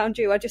that I found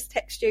you. I just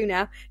text you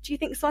now. Do you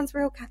think this one's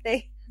real,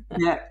 Kathy?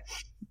 Yeah.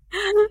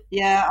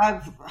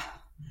 Yeah,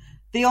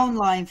 the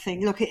online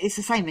thing, look, it's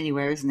the same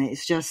anywhere, isn't it?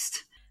 It's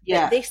just,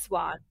 yeah. But this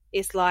one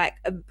is like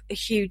a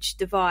huge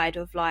divide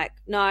of like,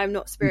 no, I'm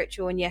not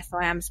spiritual, and yes,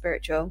 I am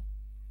spiritual.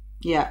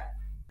 Yeah.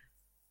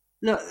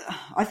 Look,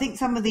 I think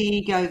some of the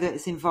ego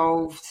that's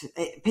involved,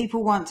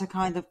 people want to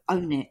kind of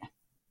own it.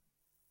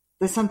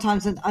 There's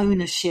sometimes an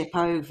ownership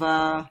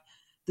over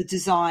the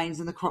designs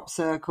and the crop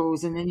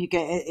circles, and then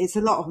it's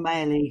a lot of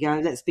male ego,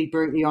 let's be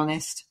brutally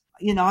honest.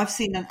 I've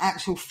seen an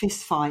actual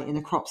fist fight in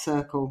a crop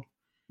circle.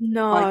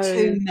 No. By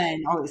two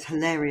men. Oh, it was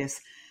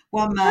hilarious.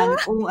 One man,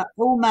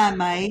 all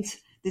man-made.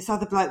 This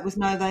other bloke was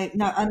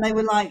and they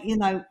were like,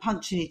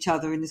 punching each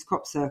other in this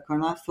crop circle.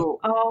 And I thought,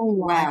 oh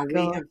wow, God,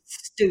 we have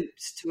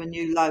stooped to a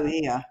new low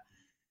here.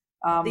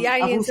 The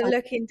aliens are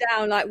looking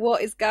down like,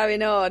 what is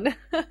going on?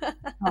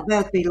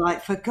 They'll be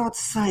like, for God's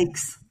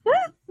sakes.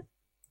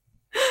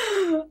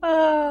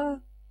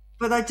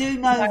 But I do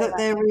know that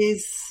there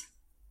is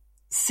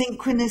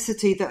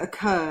synchronicity that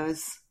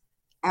occurs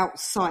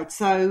outside.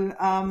 So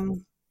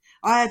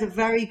I had a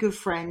very good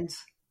friend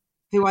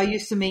who I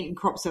used to meet in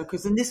crop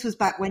circles, and this was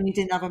back when you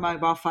didn't have a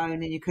mobile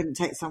phone and you couldn't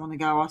text someone and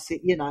go,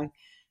 Yeah.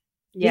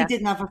 He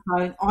didn't have a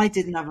phone, I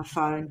didn't have a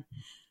phone.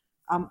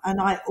 And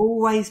I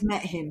always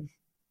met him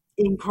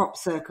in crop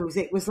circles.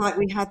 It was like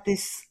we had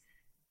this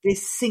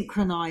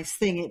synchronized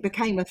thing. It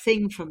became a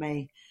thing for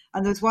me.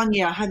 And there was one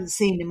year I hadn't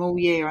seen him all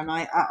year, and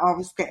I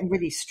was getting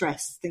really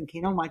stressed,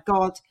 thinking, oh my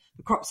God,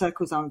 the crop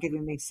circles aren't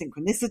giving me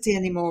synchronicity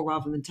anymore,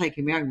 rather than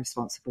taking my own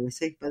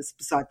responsibility. But that's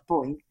beside the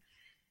point.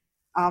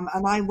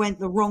 And I went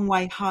the wrong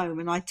way home,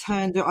 and I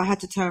had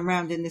to turn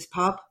around in this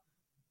pub.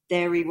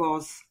 There he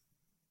was.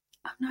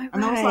 Oh, no way.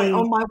 And I was like,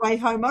 on my way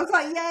home, I was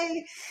like,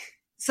 yay.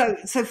 So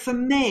for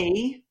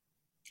me,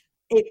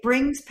 it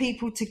brings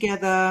people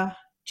together,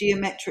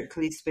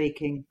 geometrically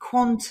speaking,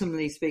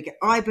 quantumly speaking.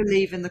 I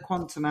believe in the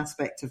quantum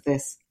aspect of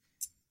this.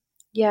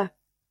 Yeah.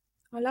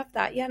 I love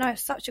that. Yeah, no,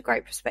 it's such a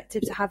great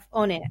perspective to have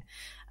on it.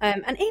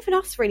 And even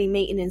us really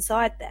meeting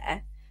inside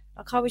there.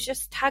 Like, I was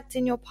just tagged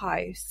in your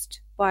post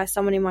by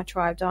someone in my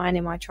tribe, Diane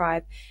in my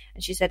tribe,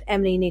 and she said,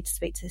 Emily, you need to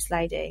speak to this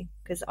lady,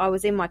 because I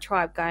was in my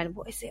tribe going,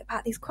 what is it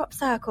about these crop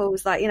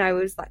circles? Like, we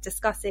was like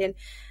discussing,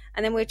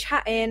 and then we were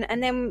chatting,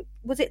 and then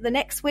was it the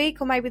next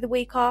week or maybe the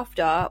week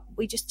after,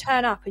 we just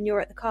turn up and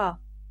you're at the car.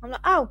 I'm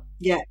like, oh,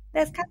 yeah,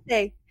 there's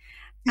Kathy.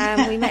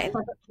 And we met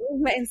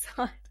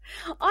inside.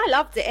 I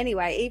loved it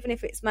anyway, even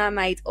if it's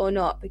man-made or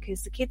not,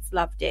 because the kids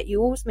loved it.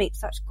 You always meet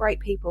such great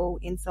people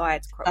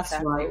inside crop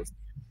circles. Right.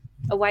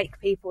 Awake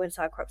people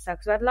inside crop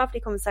circles. I had a lovely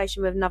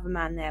conversation with another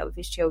man there with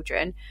his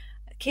children.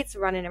 Kids are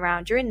running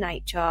around. You're in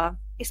nature.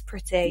 It's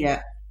pretty.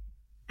 Yeah.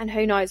 And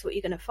who knows what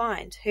you're going to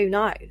find? Who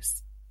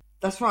knows?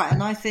 That's right.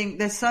 And I think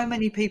there's so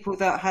many people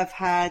that have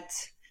had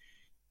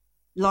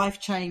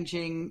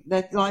life-changing.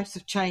 Their lives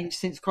have changed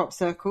since crop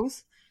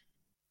circles.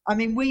 I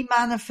mean, we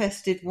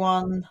manifested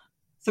one.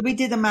 So we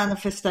did a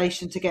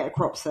manifestation to get a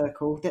crop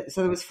circle.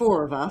 So there was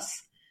 4 of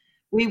us.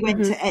 We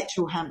went to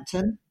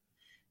Etchelhampton.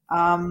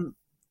 I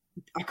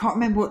can't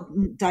remember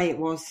what day it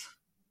was.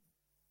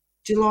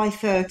 July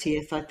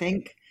 30th, I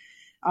think.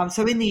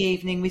 So in the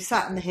evening, we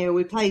sat on the hill.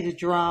 We played the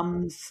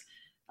drums,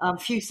 a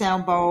few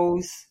sound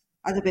bowls,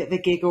 had a bit of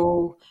a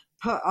giggle,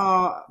 put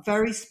our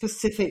very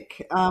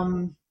specific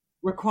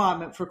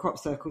requirement for a crop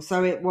circle.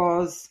 So it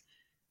was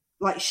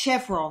like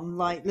chevron,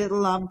 like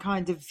little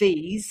kind of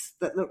V's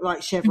that look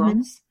like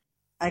chevrons,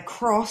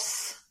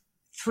 across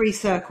 3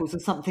 circles or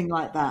something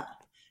like that.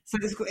 So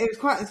it was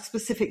quite a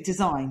specific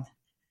design.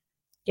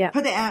 Yeah.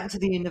 Put it out into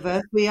the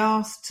universe. We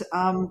asked,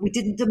 we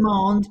didn't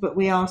demand, but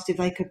we asked if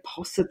they could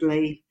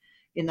possibly,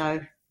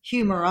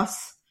 humour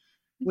us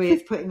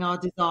with putting our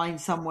design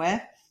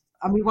somewhere.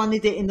 And we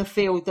wanted it in the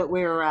field that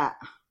we were at.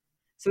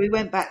 So we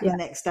went back the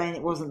next day and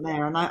it wasn't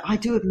there. And I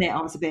do admit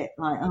I was a bit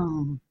like,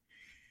 oh.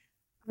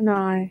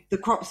 No. The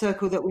crop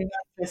circle that we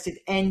manifested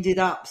ended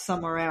up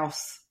somewhere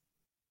else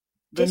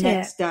the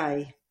next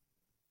day.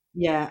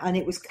 Yeah, and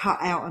it was cut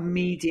out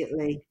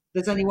immediately.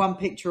 There's only one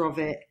picture of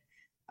it.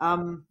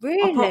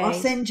 Really? I'll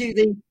send you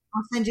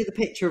the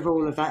picture of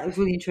all of that. It was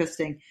really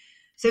interesting.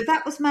 So if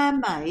that was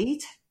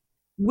man-made,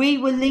 we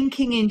were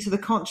linking into the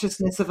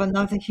consciousness of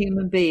another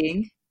human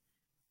being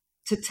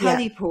to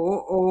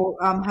teleport or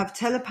have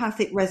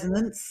telepathic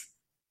resonance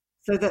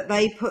so that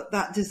they put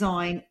that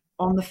design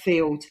on the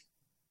field.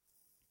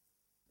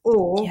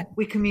 Or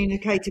we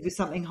communicated with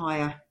something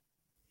higher.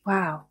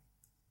 Wow.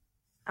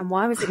 And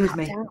why was it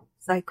cut down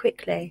so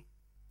quickly?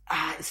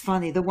 It's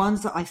funny. The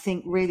ones that I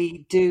think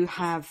really do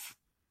have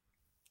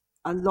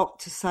a lot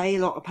to say, a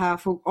lot of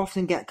powerful,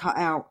 often get cut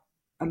out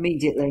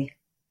immediately.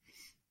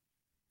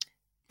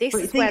 This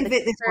is where the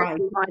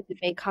conspiracy side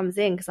of me comes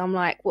in, because I'm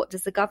like, what,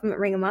 does the government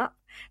ring them up?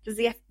 Does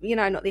the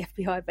not the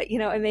FBI, but you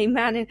know what I mean?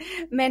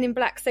 Men in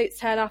black suits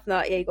turn up and they're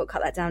like, yeah, you've got to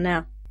cut that down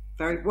now.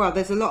 Very well.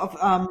 There's a lot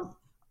of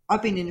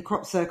I've been in a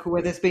crop circle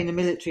where there's been a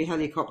military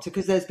helicopter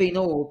because there's been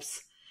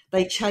orbs.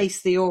 They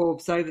chase the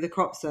orbs over the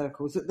crop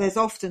circles. There's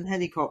often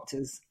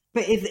helicopters.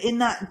 But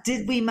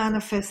did we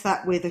manifest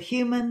that with a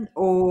human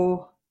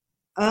or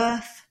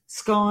earth,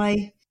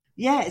 sky?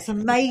 Yeah, it's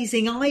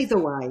amazing either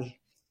way.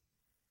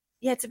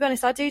 Yeah, to be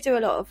honest, I do a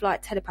lot of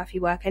like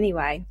telepathic work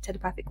anyway.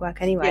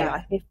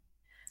 Yeah. Like,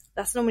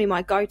 that's normally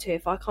my go-to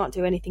if I can't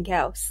do anything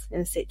else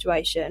in a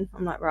situation.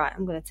 I'm like, right,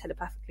 I'm going to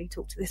telepathically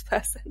talk to this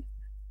person.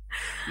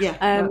 Yeah,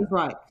 that's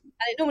right.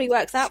 And it normally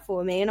works out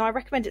for me, and I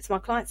recommend it to my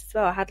clients as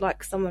well. I had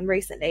like someone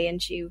recently,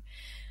 and she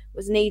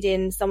was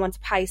needing someone to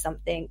pay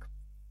something.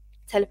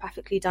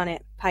 Telepathically done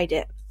it, paid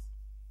it,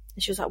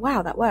 and she was like,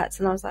 wow, that works.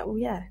 And I was like, well,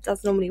 yeah, it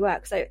does normally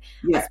work. So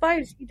I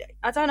suppose,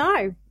 I don't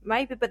know,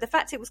 maybe, but the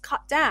fact it was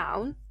cut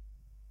down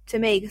to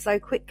me so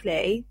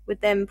quickly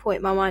would then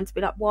point my mind to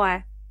be like,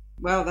 why?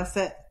 Well, that's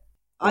it.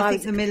 I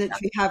think the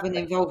military have an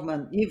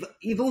involvement.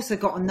 You've also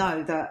got to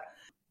know that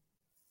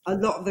a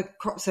lot of the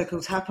crop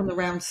circles happen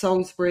around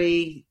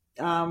Salisbury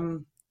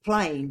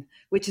Plain,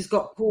 which has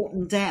got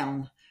Porton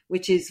Down,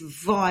 which is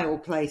vile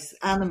place,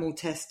 animal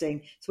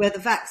testing. It's where the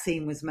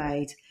vaccine was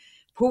made.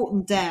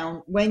 Porton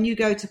Down, when you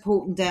go to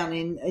Porton Down,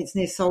 it's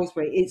near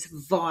Salisbury, it's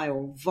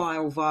vile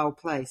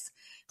place.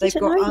 They've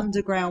got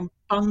underground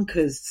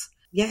bunkers.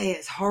 Yeah,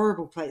 it's a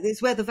horrible place.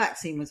 It's where the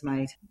vaccine was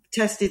made.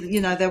 Tested,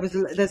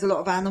 there's a lot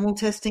of animal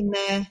testing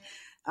there.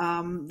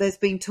 There's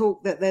been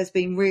talk that there's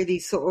been really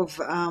sort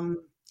of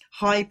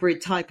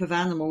hybrid type of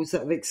animals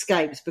that have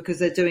escaped because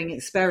they're doing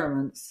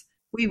experiments.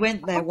 We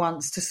went there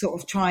once to sort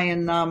of try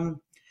and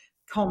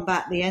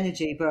combat the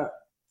energy, but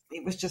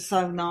it was just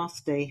so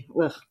nasty.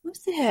 Ugh.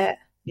 Was it?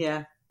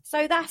 Yeah.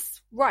 So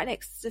that's right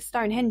next to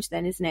Stonehenge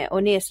then, isn't it?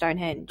 Or near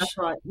Stonehenge? That's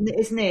right.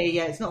 It's near,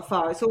 yeah. It's not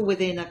far. It's all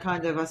within a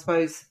kind of, I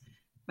suppose,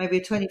 maybe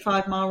a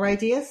 25-mile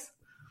radius.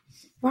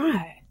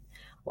 Right.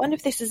 I wonder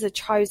if this is a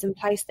chosen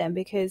place then,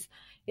 because,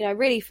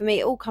 really for me,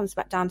 it all comes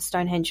back down to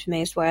Stonehenge for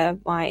me is where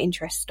my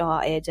interest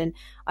started. And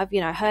I've,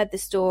 heard the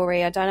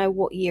story. I don't know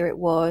what year it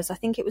was. I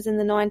think it was in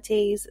the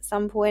 90s at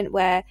some point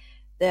where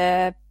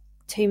the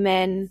 2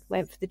 men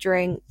went for the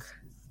drink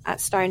at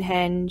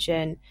Stonehenge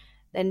and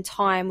then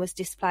time was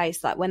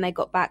displaced. Like when they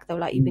got back, they were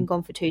like, you've been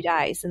gone for 2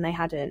 days, and they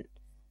hadn't.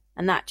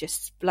 And that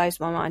just blows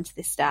my mind to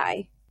this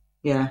day.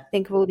 Yeah.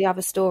 Think of all the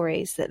other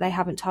stories that they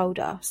haven't told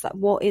us. Like,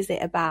 what is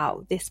it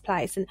about this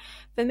place? And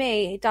for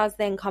me, it does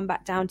then come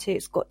back down to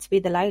it's got to be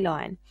the ley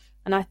line.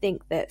 And I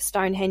think that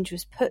Stonehenge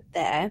was put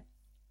there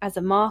as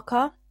a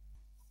marker,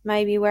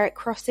 maybe where it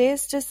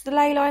crosses. Does the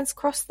ley lines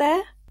cross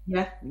there?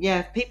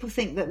 Yeah. People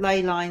think that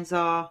ley lines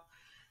are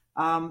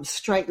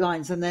straight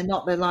lines, and they're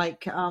not. They're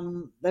like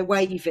they're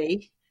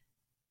wavy.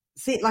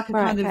 See it like a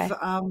kind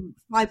of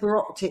fibre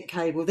optic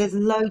cable. There's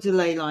loads of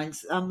ley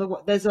lines.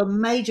 There's a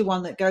major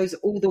one that goes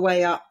all the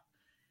way up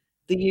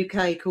the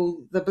UK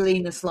called the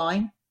Bolinas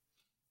Line.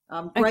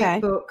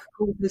 Great book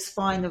called The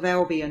Spine of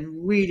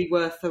Albion, really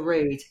worth the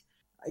read.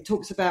 It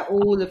talks about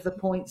all of the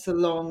points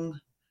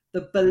along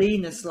the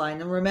Bolinas Line.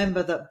 And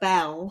remember that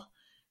Bel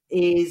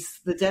is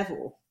the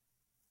devil.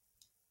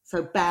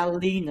 So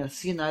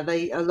Baalinus,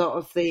 a lot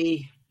of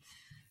the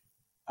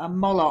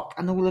Moloch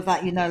and all of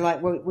that,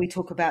 like we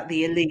talk about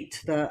the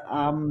elite that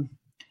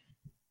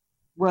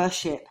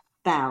worship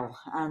Baal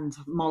and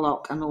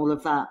Moloch and all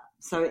of that.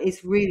 So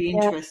it's really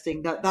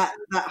interesting that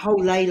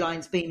whole ley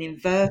line's been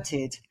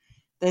inverted.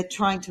 They're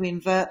trying to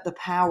invert the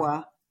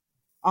power,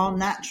 our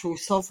natural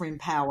sovereign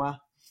power,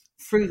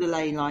 through the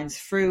ley lines,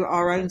 through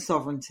our own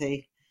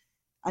sovereignty,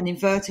 and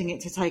inverting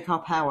it to take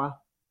our power.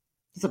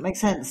 Does that make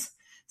sense?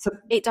 So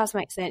it does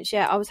make sense.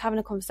 Yeah, I was having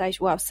a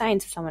conversation. Well, I was saying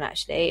to someone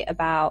actually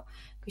about,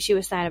 because she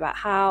was saying about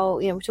how,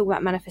 we're talking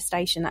about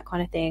manifestation, that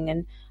kind of thing,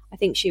 and I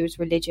think she was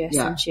religious,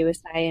 and she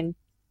was saying,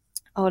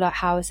 oh, like,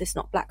 how is this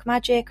not black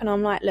magic? And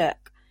I'm like,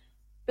 look,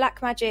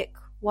 black magic,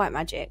 white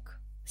magic,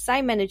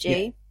 same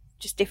energy,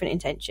 just different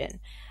intention.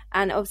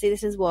 And obviously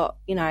this is what,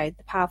 the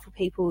powerful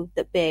people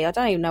that be, I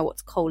don't even know what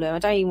to call them. I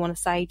don't even want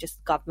to say just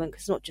the government,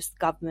 because it's not just the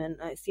government.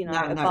 It's,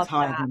 above it's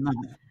higher that. than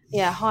that.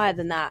 Yeah, higher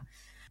than that.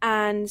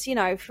 And,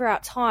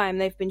 throughout time,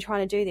 they've been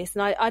trying to do this.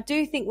 And I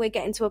do think we're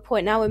getting to a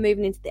point now, we're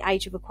moving into the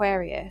age of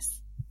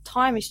Aquarius.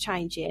 Time is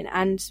changing.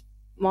 And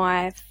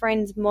my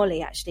friend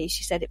Molly, actually,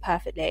 she said it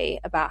perfectly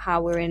about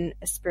how we're in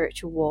a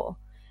spiritual war.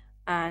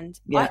 And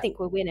I think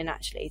we're winning,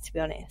 actually, to be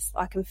honest.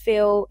 I can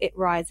feel it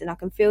rising. I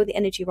can feel the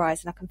energy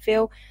rising. I can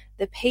feel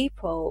the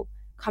people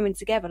coming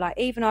together. Like,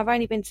 even I've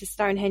only been to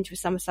Stonehenge for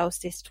summer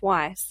solstice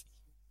twice.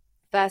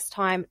 First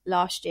time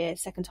last year,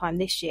 second time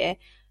this year.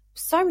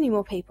 So many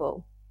more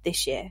people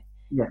this year.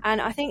 And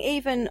I think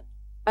even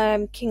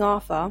King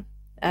Arthur,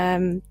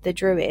 the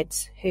druid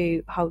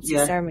who holds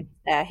the ceremony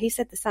there, he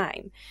said the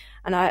same.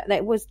 And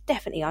it was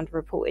definitely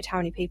underreported how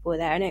many people were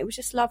there, and it was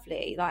just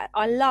lovely. Like,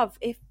 I love,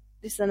 if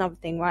this is another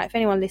thing, right, if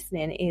anyone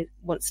listening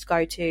wants to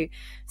go to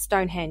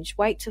Stonehenge,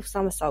 wait till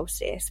summer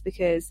solstice,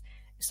 because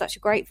it's such a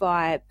great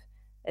vibe.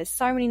 There's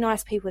so many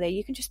nice people there.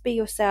 You can just be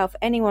yourself.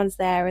 Anyone's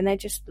there, and they're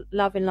just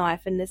loving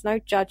life, and there's no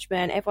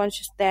judgment. Everyone's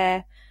just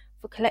there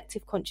for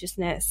collective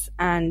consciousness,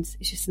 and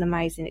it's just an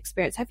amazing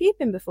experience. Have you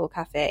been before,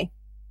 Kathy?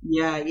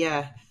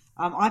 Yeah.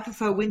 I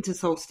prefer winter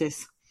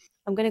solstice.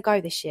 I'm going to go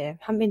this year.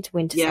 I haven't been to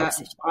winter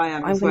solstice. I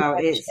am as well.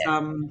 It's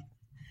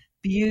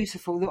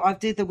beautiful. I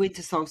did the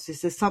winter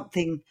solstice. There's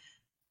something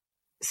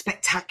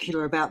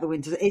spectacular about the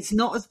winter. It's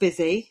not as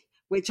busy,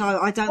 which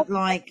I don't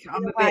like.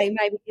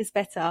 Maybe it's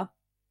better.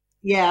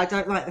 Yeah, I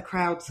don't like the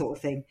crowd sort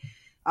of thing.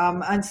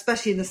 And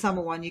especially in the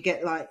summer one, you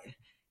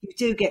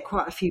do get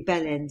quite a few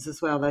bell-ends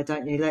as well, though,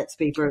 don't you? Let's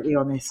be brutally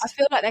honest. I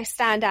feel like they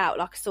stand out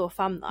like a sore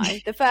thumb, though.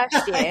 The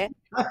first year,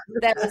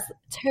 there was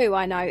 2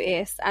 I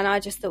noticed, and I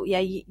just thought,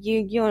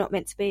 you're not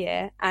meant to be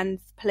here. And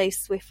police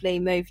swiftly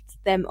moved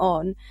them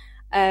on.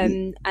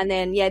 And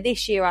then,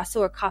 this year I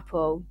saw a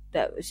couple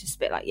that was just a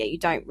bit like, you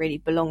don't really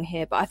belong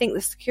here. But I think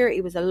the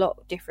security was a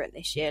lot different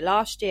this year.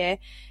 Last year,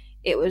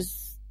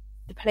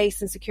 the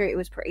police and security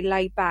was pretty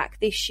laid back.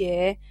 This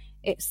year,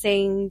 it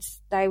seemed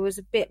they was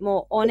a bit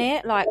more on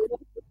it. Like,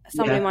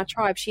 someone in my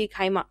tribe, she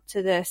came up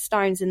to the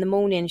stones in the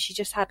morning. She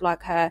just had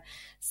like her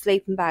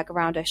sleeping bag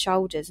around her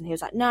shoulders, and he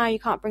was like, no, you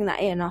can't bring that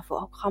in. And I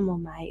thought, oh, come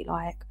on, mate.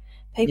 Like,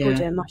 people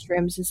doing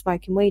mushrooms and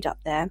smoking weed up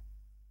there,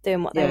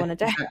 doing what they want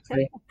to do.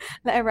 Exactly.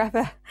 Let her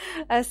have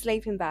a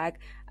sleeping bag.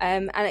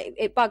 And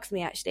it bugs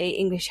me, actually.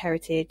 English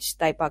heritage,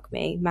 they bug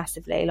me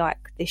massively.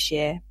 Like, this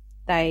year,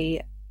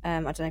 I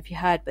don't know if you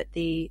heard, but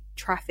the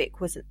traffic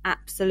was an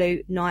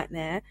absolute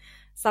nightmare.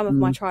 Some of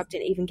my tribe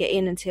didn't even get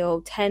in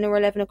until 10 or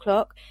 11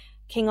 o'clock.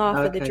 King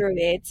Arthur, the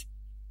druid,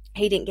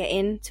 he didn't get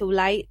in till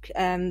late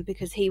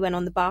because he went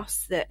on the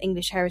bus that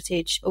English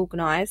Heritage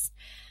organised.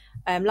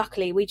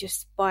 Luckily, we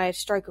just, by a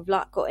stroke of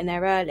luck, got in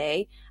there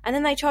early. And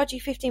then they charge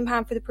you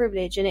 £15 for the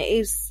privilege, and it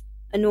is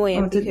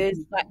annoying because,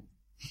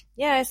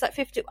 it's like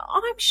 50.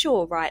 I'm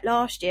sure, right,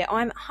 last year,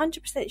 I'm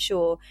 100%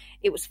 sure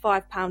it was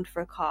 £5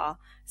 for a car.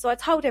 So I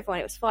told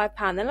everyone it was £5.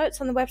 Then I looked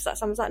on the website,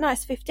 someone was like, no,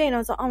 it's 15. I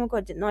was like, oh my God,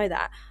 I didn't know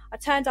that. I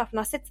turned up and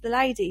I said to the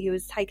lady who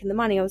was taking the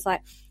money, I was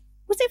like,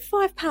 was it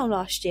 £5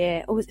 last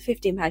year or was it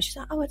 £15? She's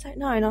like, oh, I don't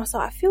know. And I was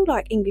like, I feel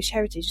like English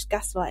Heritage is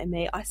gaslighting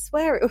me. I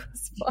swear it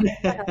was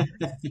 £5.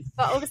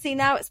 But obviously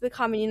now it's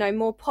becoming,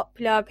 more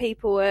popular.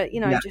 People are,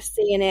 just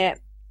seeing it.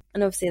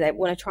 And obviously they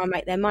want to try and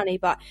make their money.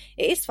 But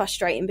it is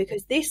frustrating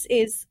because this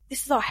is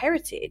our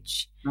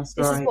heritage. This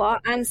is what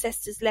our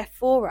ancestors left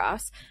for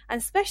us.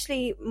 And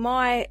especially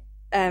my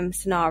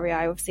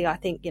scenario, obviously I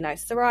think,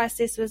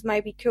 psoriasis was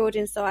maybe cured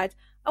inside.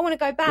 I want to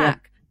go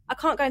back. I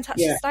can't go and touch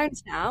the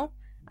stones now.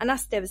 And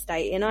that's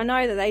devastating. I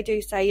know that they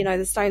do say,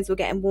 the stones were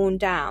getting worn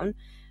down.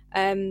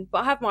 But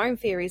I have my own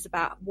theories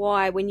about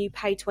why, when you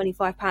pay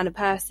 £25 a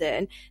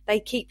person,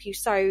 they keep you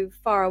so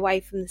far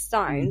away from the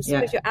stones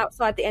because you're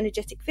outside the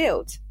energetic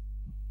field.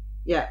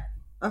 Yeah,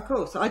 of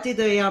course. I did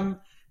a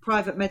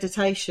private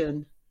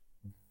meditation.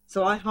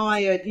 So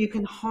you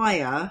can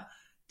hire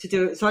to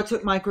do it. So I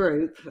took my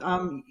group.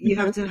 You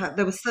have to have,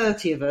 there were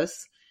 30 of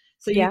us.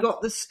 So you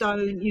got the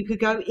stone, you could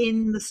go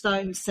in the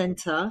stone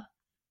centre.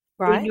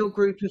 In your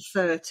group of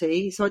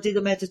 30. So I did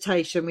a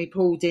meditation. We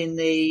pulled in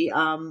the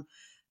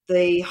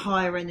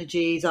higher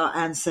energies, our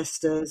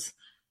ancestors.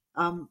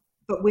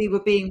 But but we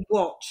were being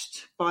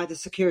watched by the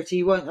security.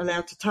 You weren't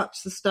allowed to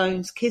touch the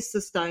stones, kiss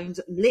the stones,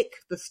 lick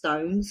the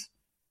stones.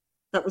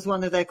 That was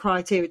one of their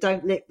criteria.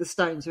 Don't lick the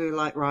stones. We were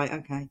like, right,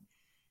 okay.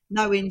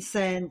 No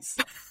incense.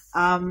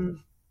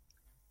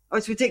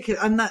 It's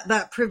ridiculous. And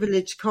that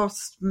privilege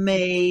cost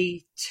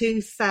me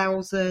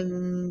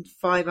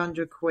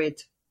 2,500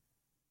 quid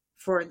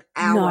for an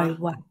hour. No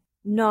way.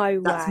 No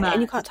That's way. mad,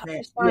 And you can't touch isn't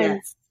the it? stones. Yeah.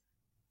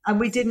 And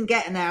we didn't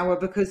get an hour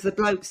because the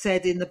bloke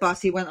said in the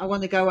bus, he went, I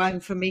want to go home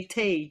for me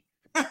tea.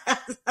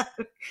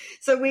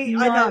 So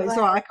I know, it's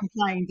all right, I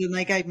complained and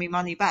they gave me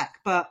money back.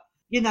 But,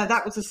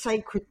 that was a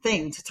sacred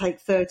thing to take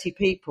 30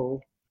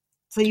 people.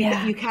 So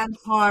you can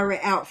hire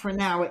it out for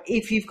an hour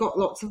if you've got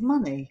lots of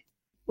money.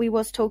 We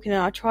was talking in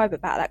our tribe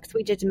about that because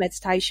we did a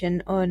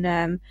meditation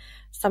on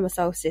summer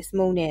solstice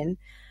morning,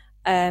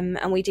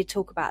 and we did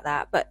talk about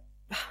that. But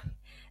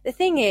the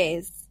thing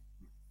is,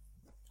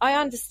 I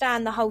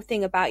understand the whole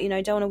thing about,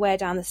 don't want to wear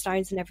down the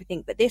stones and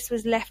everything, but this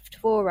was left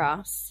for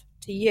us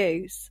to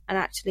use and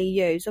actually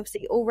use.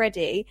 Obviously,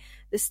 already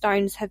the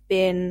stones have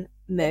been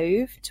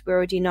moved. We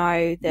already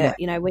know that,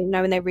 we know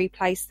when they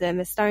replace them,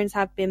 the stones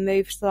have been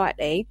moved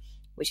slightly,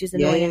 which is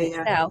annoying in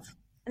itself.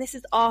 And this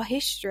is our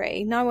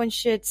history. No one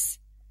should,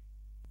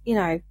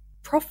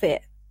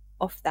 profit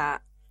off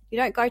that. You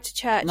don't go to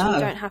church and you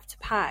don't have to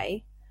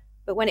pay.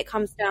 But when it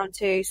comes down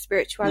to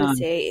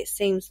spirituality, it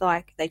seems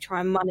like they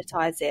try and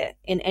monetize it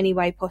in any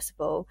way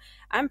possible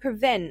and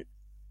prevent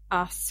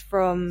us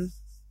from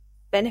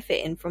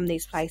benefiting from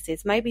these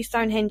places. Maybe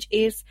Stonehenge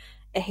is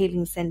a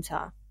healing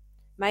centre.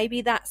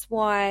 Maybe that's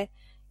why,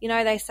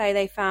 they say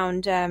they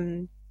found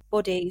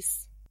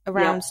bodies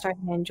around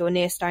Stonehenge or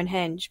near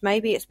Stonehenge.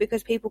 Maybe it's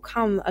because people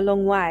come a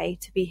long way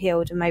to be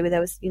healed and maybe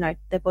there was,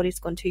 their body's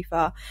gone too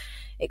far,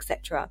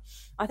 etc.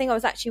 I think I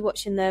was actually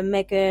watching the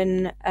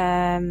Megan...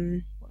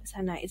 what's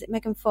her name? Is it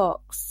Megan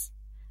Fox?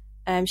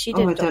 She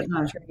did a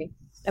documentary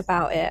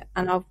about it,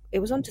 and it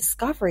was on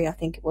Discovery, I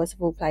think it was,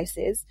 of all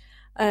places.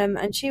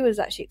 And she was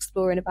actually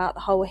exploring about the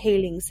whole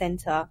healing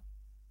centre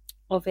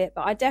of it.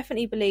 But I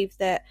definitely believe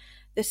that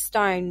the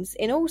stones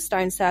in all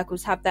stone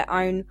circles have their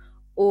own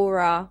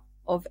aura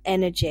of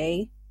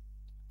energy.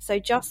 So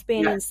just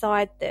being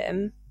inside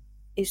them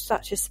is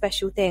such a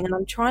special thing. And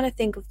I'm trying to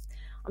think of.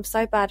 I'm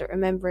so bad at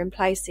remembering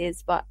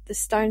places, but the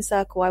stone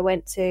circle I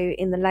went to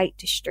in the Lake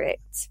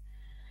District.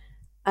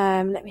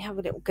 Let me have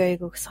a little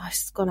Google because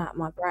it's gone out of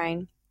my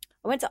brain.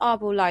 I went to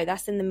Arbor Low.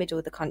 That's in the middle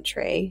of the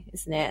country,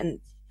 isn't it? And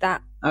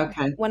that,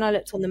 when I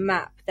looked on the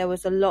map, there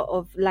was a lot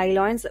of ley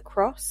lines that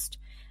crossed,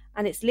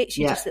 and it's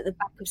literally just at the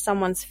back of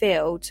someone's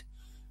field,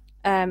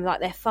 like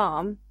their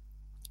farm.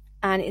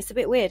 And it's a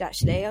bit weird,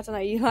 actually. I don't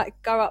know. You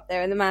go up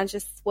there, and the man's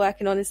just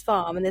working on his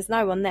farm, and there's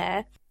no one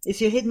there.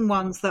 It's your hidden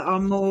ones that are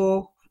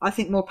more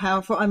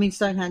powerful. I mean,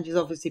 Stonehenge is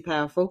obviously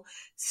powerful.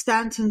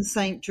 Stanton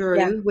St.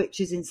 Drew,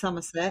 which is in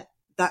Somerset.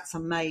 That's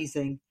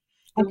amazing.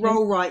 The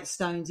Rollright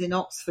stones in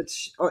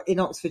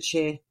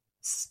Oxfordshire,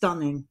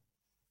 stunning.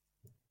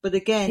 But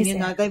again,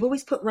 they've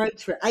always put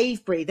roads for it.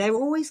 Avebury, they've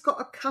always got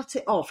to cut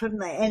it off, haven't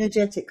they,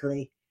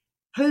 energetically?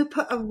 Who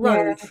put a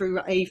road through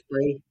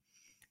Avebury?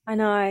 I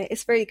know.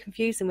 It's very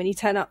confusing when you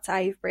turn up to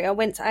Avebury. I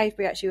went to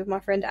Avebury actually with my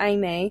friend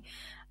Amy.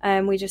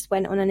 We just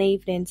went on an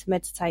evening to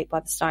meditate by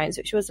the stones,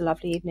 which was a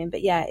lovely evening.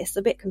 But yeah, it's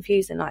a bit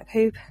confusing. Like,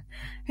 who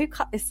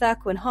cut this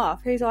circle in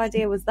half? Whose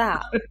idea was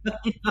that?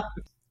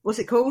 What's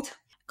it called?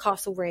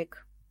 Castle Rig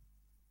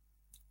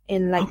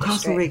in Lake District.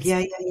 Castle Rig,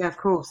 yeah, of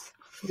course.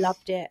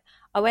 Loved it.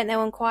 I went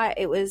there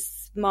it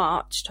was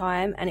March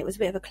time and it was a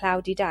bit of a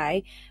cloudy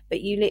day, but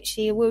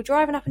we were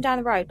driving up and down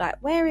the road like,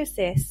 where is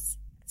this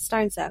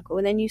stone circle?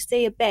 And then you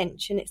see a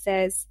bench and it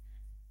says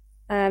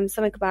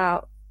something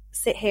about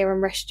sit here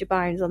and rest your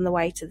bones on the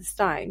way to the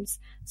stones.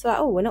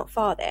 So we're not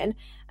far then.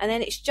 And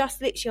then it's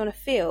just literally on a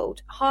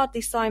field,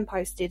 hardly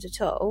signposted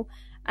at all.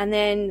 And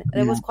then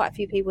there was quite a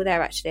few people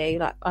there actually,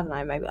 like, I don't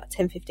know, maybe like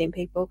 10, 15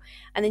 people.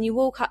 And then you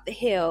walk up the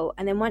hill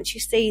and then once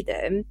you see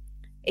them,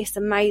 it's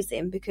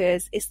amazing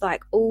because it's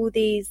like all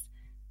these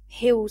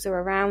hills are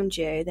around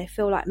you. They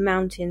feel like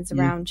mountains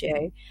around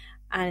you.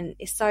 And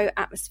it's so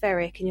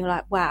atmospheric and you're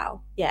like,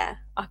 wow, yeah,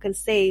 I can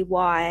see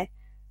why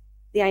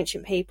the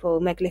ancient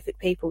people, megalithic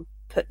people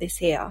put this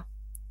here.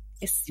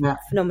 It's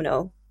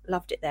phenomenal.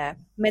 Loved it there.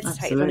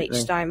 Meditated on each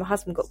stone. My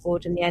husband got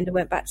bored in the end and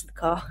went back to the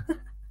car.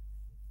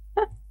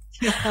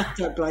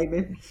 Don't blame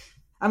him.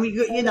 I mean,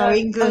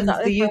 England,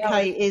 the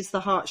UK is the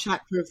heart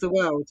chakra of the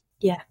world.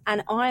 Yeah,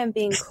 and I am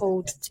being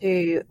called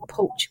to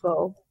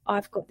Portugal.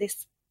 I've got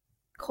this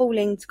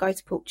calling to go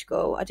to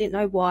Portugal. I didn't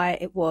know why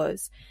it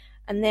was.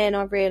 And then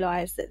I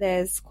realised that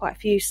there's quite a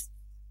few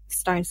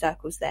stone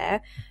circles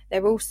there.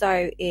 There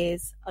also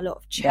is a lot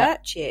of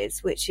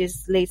churches, which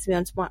leads me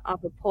on to my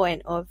other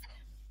point of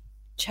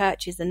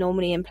churches are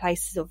normally in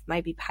places of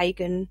maybe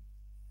pagan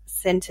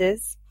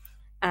centres.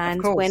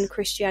 And when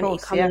Christianity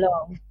come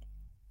along,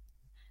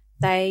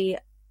 they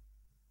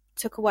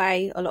took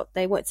away a lot.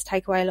 They wanted to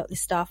take away a lot of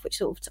this stuff, which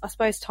sort of, I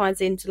suppose,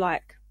 ties into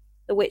like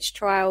the witch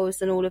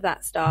trials and all of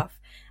that stuff.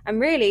 And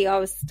really, I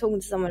was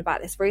talking to someone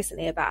about this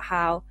recently about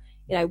how,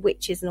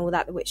 witches and all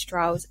that, the witch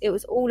trials. It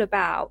was all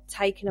about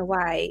taking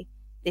away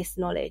this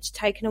knowledge,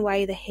 taking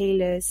away the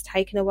healers,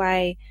 taking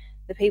away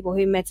the people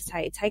who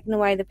meditated, taking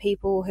away the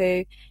people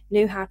who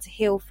knew how to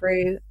heal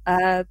through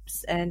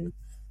herbs and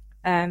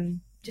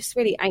just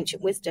really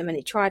ancient wisdom. And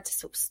it tried to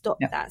sort of stop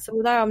that. So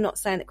although I'm not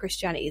saying that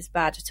Christianity is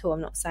bad at all,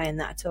 I'm not saying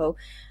that at all.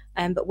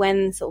 But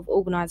when sort of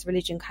organised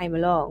religion came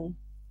along,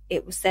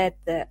 it was said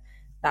that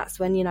that's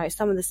when,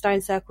 some of the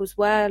stone circles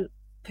were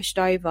pushed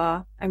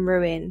over and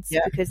ruined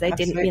because they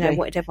didn't,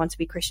 wanted everyone to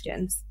be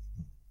Christians.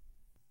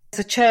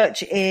 There's a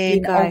church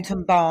in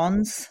Alton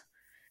Barnes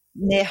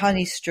near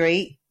Honey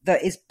Street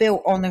that is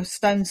built on a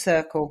stone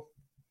circle.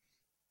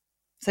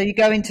 So you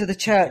go into the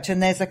church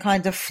and there's a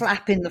kind of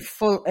flap in the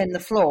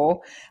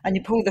floor, and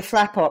you pull the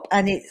flap up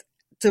and it's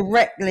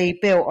directly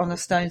built on a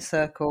stone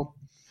circle.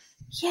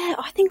 Yeah,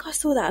 I think I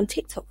saw that on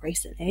TikTok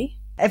recently.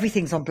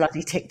 Everything's on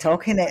bloody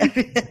TikTok, isn't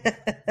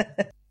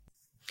it?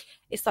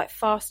 It's like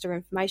faster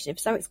information. If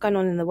something's going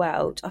on in the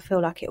world, I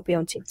feel like it'll be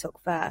on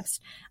TikTok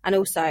first. And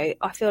also,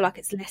 I feel like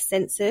it's less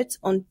censored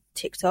on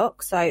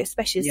TikTok. So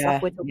especially the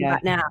stuff we're talking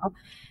about now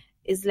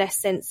is less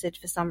censored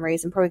for some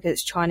reason, probably because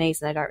it's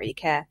Chinese and they don't really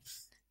care.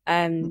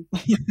 Maybe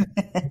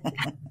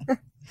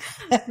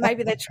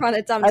they're trying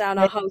to dumb down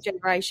our whole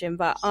generation,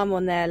 but I'm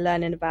on there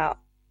learning about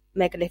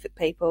megalithic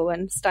people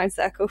and stone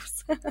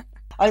circles.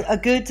 A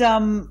good,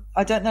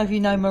 I don't know if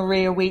you know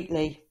Maria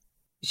Wheatley.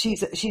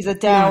 She's a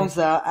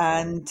dowser,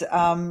 and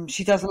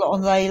she does a lot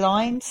on ley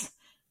lines.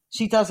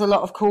 She does a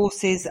lot of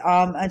courses,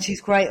 and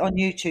she's great on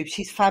YouTube.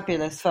 She's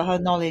fabulous for her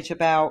knowledge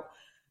about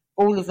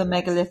all of the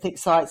megalithic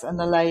sites and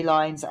the ley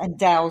lines and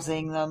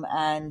dowsing them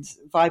and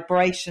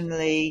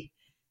vibrationally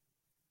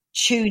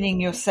tuning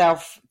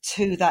yourself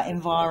to that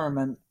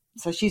environment.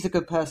 So she's a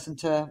good person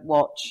to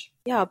watch.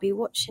 Yeah, I'll be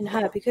watching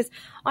her, because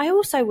I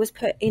also was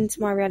put into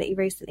my reality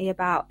recently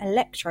about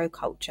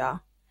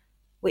electroculture,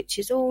 which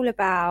is all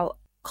about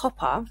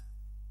copper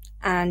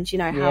and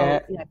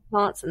how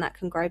plants and that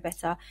can grow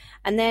better.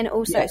 And then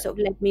also it sort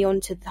of led me on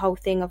to the whole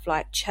thing of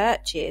like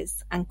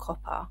churches and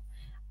copper,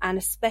 and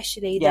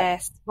especially their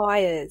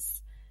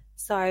spires.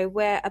 So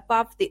where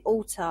above the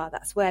altar,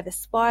 that's where the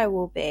spire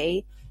will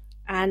be,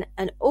 and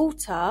an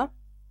altar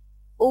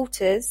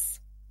alters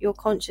your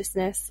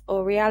consciousness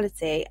or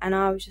reality. And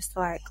I was just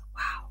like,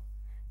 wow,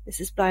 this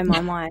is blowing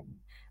my mind.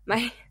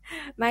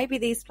 Maybe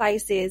these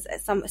places,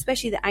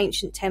 especially the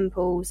ancient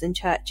temples and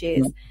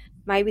churches,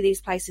 maybe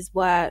these places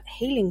were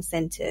healing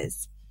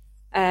centres.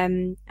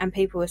 And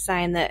people were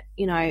saying that,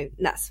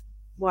 that's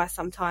why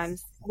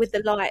sometimes with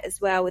the light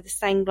as well, with the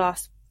stained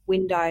glass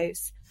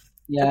windows,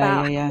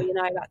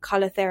 like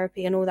colour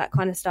therapy and all that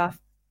kind of stuff.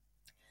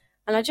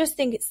 And I just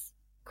think it's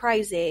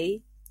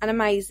crazy and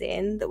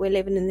amazing that we're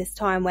living in this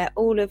time where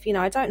all of,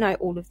 I don't know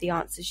all of the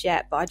answers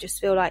yet, but I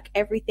just feel like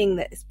everything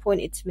that is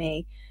pointed to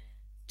me,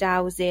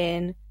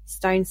 dowsing,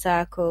 stone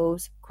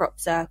circles, crop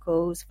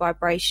circles,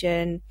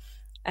 vibration,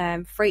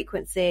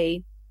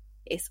 frequency,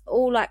 it's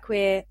all like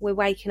we're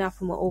waking up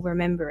and we're all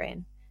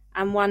remembering,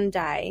 and one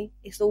day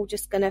it's all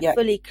just going to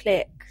fully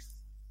click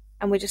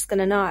and we're just going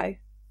to know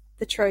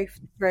the truth.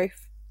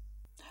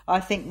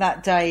 I think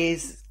that day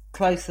is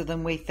closer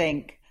than we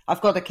think. I've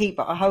got to keep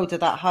a hold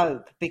of that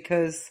hope,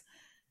 because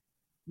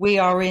we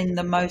are in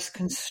the most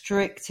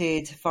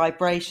constricted,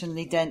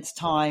 vibrationally dense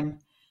time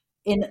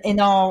in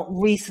our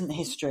recent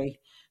history.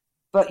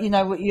 But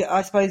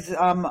I suppose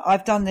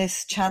I've done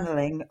this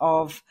channeling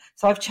so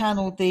I've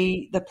channeled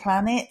the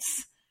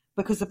planets,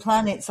 because the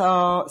planets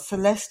are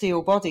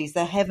celestial bodies,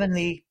 they're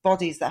heavenly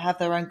bodies that have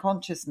their own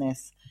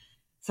consciousness.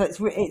 So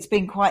it's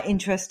been quite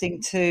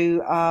interesting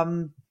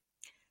to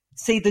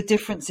see the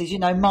differences.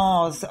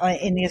 Mars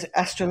in the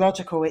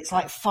astrological, it's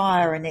like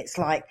fire and it's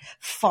like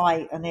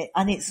fight,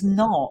 and it's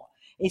not.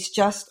 It's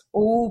just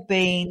all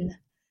been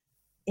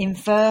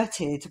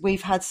inverted.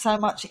 We've had so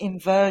much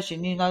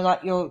inversion,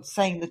 like you're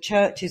saying, the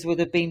churches would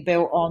have been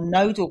built on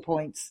nodal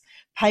points,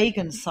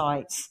 pagan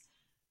sites,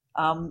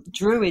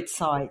 druid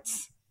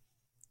sites.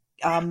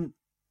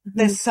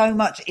 There's so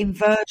much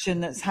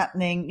inversion that's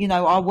happening.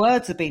 Our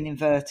words have been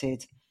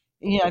inverted.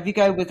 If you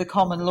go with the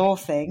common law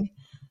thing,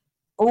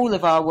 all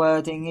of our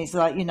wording is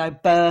like,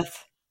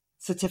 birth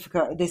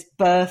certificate, this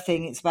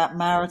birthing, it's about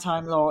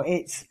maritime law.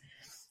 It's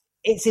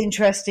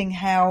interesting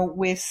how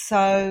we're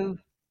so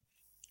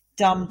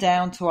dumbed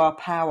down to our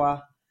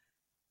power,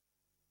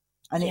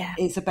 and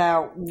it's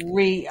about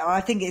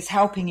I think it's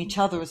helping each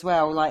other as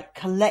well, like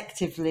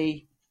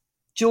collectively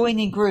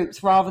joining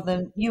groups rather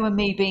than you and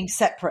me being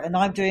separate and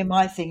I'm doing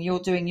my thing, you're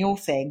doing your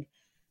thing.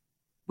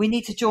 We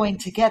need to join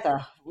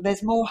together.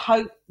 There's more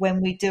hope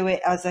when we do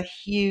it as a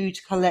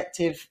huge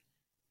collective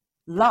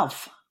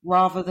love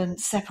rather than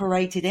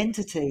separated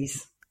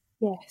entities.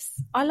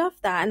 Yes, I love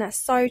that, and that's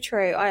so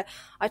true. I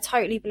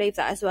totally believe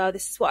that as well.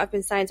 This is what I've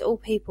been saying to all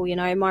people,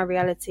 in my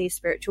reality,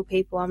 spiritual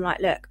people. I'm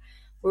like, look,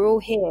 we're all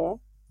here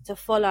to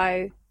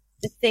follow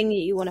the thing that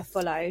you want to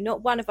follow.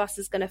 Not one of us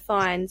is going to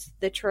find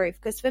the truth.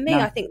 Because for me,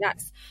 I think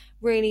that's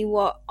really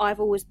what I've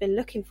always been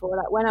looking for.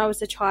 Like when I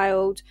was a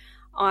child,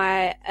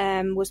 I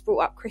was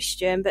brought up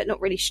Christian, but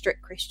not really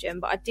strict Christian,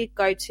 but I did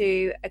go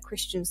to a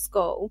Christian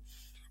school.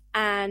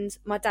 And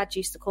my dad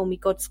used to call me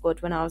God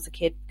Squad when I was a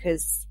kid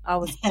because I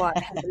was quite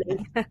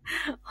heavily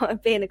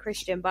being a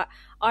Christian. But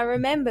I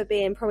remember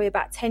being probably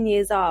about 10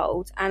 years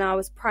old and I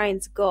was praying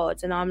to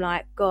God and I'm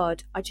like,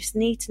 God, I just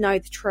need to know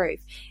the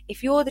truth.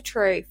 If you're the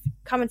truth,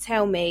 come and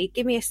tell me,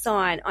 give me a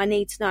sign. I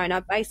need to know. And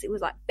I basically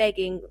was like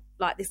begging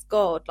like this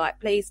God, like,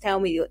 please tell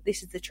me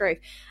this is the truth.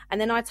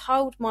 And then I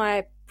told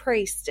my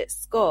priest at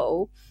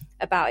school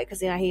about it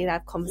because, you know, he'd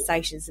have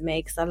conversations with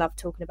me because I love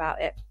talking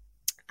about it.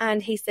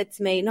 And he said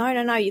to me,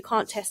 no, you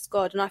can't test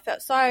God. And I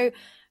felt so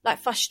like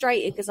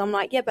frustrated because I'm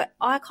like, yeah, but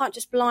I can't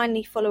just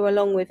blindly follow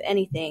along with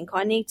anything.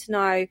 I need to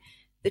know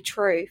the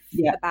truth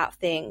about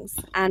things.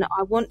 And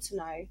I want to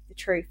know the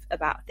truth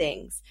about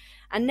things.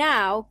 And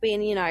now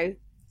being, you know,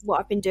 what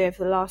I've been doing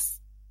for the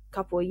last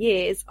couple of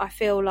years, I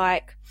feel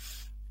like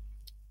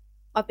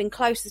I've been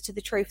closer to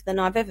the truth than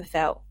I've ever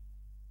felt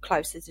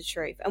closer to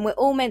truth. And we're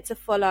all meant to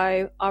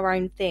follow our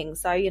own thing.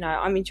 So, you know,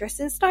 I'm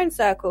interested in stone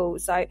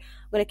circles, so I'm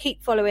going to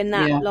keep following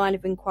that line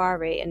of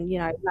inquiry and, you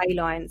know, ley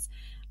lines.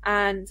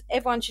 And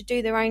everyone should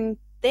do their own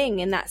thing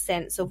in that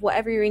sense of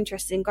whatever you're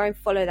interested in, go and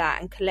follow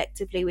that, and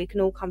collectively we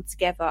can all come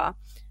together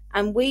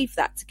and weave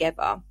that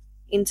together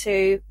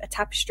into a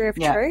tapestry of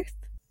truth.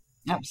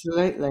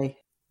 Absolutely.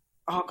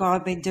 Oh God,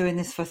 I've been doing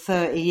this for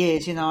 30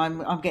 years. You know,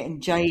 I'm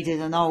getting jaded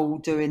and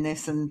old doing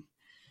this,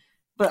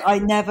 but I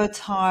never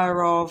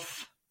tire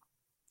of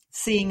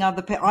seeing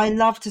other people. I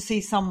love to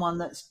see someone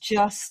that's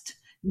just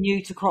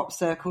new to crop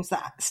circles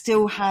that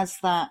still has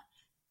that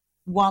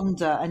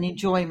wonder and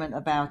enjoyment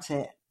about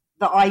it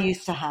that I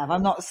used to have.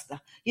 I'm not,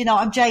 you know,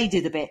 I'm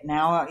jaded a bit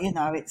now, you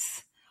know,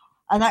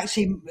 and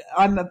actually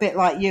I'm a bit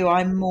like you.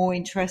 I'm more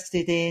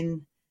interested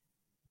in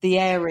the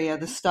area,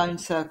 the stone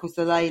circles,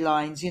 the ley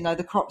lines. You know,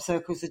 the crop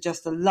circles are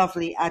just a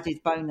lovely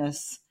added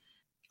bonus.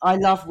 I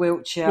love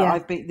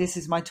Wiltshire. This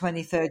is my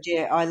 23rd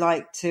year.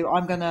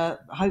 I'm going to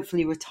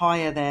hopefully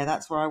retire there.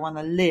 That's where I want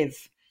to live.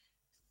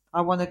 I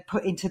want to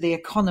put into the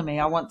economy.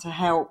 I want to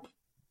help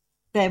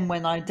them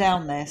when I'm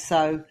down there.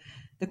 So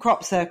the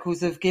crop circles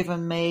have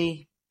given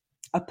me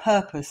a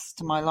purpose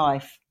to my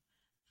life.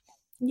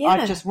 Yeah.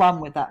 I've just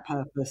run with that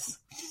purpose.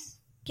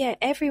 Yeah,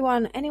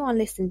 anyone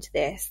listening to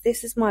this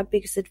is my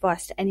biggest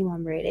advice to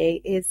anyone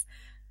really, is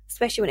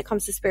especially when it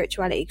comes to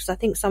spirituality, because I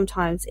think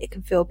sometimes it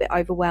can feel a bit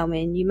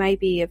overwhelming. You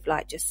maybe have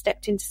like just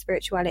stepped into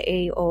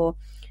spirituality, or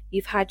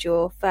you've had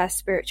your first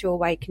spiritual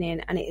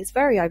awakening, and it is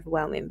very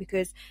overwhelming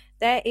because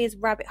there is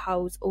rabbit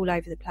holes all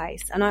over the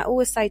place. And I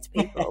always say to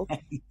people,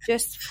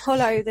 just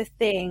follow the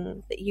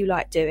thing that you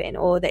like doing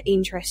or that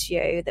interests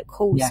you, that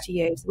calls to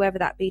you, so whether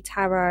that be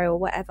tarot or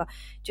whatever.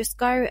 Just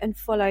go and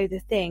follow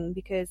the thing,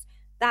 because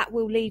that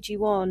will lead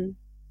you on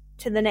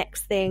to the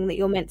next thing that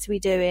you're meant to be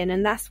doing.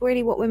 And that's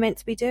really what we're meant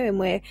to be doing.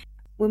 We're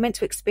meant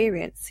to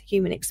experience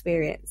human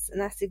experience,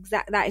 and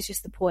that is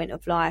just the point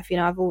of life. You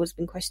know, I've always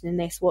been questioning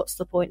this, what's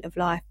the point of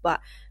life?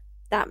 But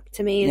that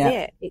to me is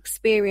it.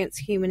 Experience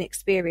human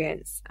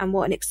experience. And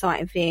what an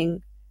exciting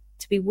thing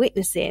to be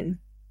witnessing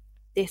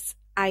this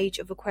age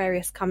of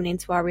Aquarius coming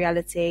into our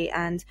reality,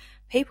 and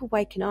people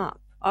waking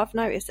up. I've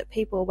noticed that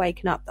people are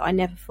waking up that I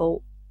never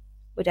thought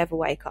would ever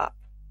wake up.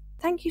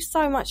 Thank you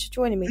so much for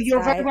joining me today.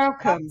 You're very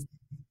welcome.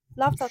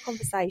 Loved our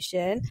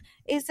conversation.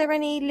 Is there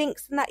any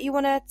links that you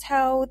want to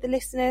tell the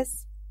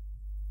listeners?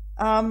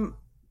 You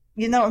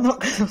know, I'm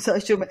not going on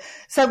social media.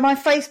 So my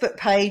Facebook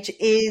page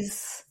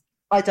is,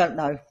 I don't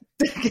know,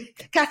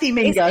 Kathy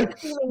Mingo.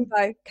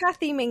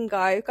 Kathy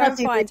Mingo. Go and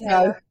find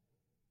her.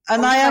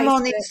 And I am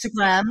on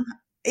Instagram.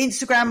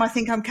 I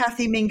think I'm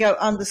Kathy Mingo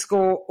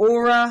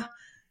 _aura.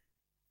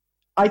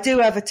 I do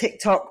have a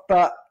TikTok,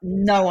 but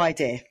no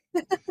idea.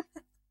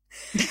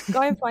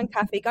 Go and find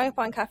Kathy. Go and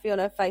find Kathy on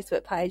her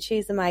Facebook page.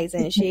 She's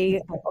amazing. She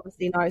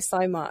obviously knows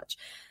so much.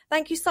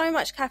 Thank you so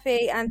much,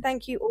 Kathy, and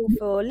thank you all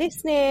for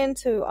listening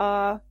to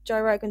our Joe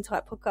Rogan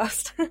type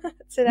podcast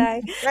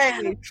today.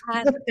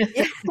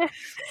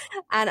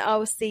 And I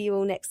will see you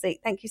all next week.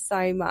 Thank you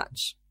so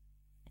much.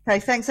 Okay,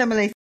 thanks,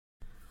 Emily.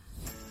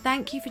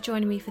 Thank you for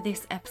joining me for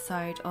this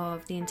episode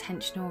of the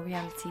Intentional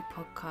Reality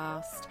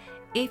Podcast.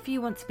 If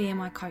you want to be in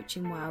my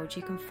coaching world,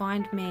 you can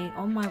find me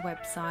on my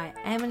website,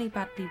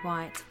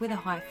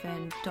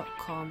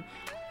 emilybadleywhite.com,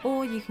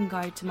 or you can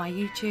go to my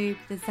YouTube,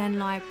 the Zen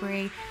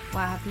Library,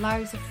 where I have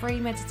loads of free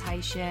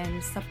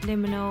meditations,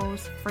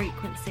 subliminals,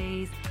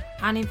 frequencies,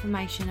 and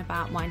information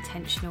about my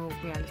intentional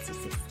reality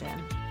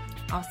system.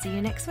 I'll see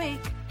you next week.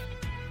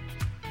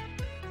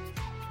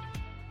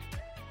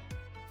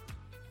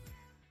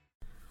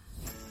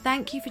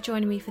 Thank you for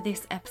joining me for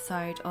this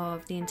episode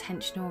of the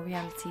Intentional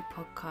Reality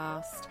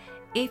Podcast.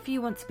 If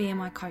you want to be in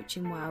my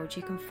coaching world,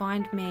 you can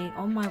find me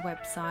on my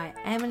website,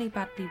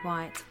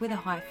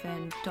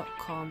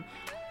 emilybadleywhite.com,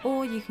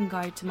 or you can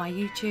go to my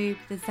YouTube,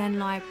 the Zen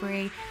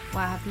Library,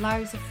 where I have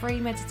loads of free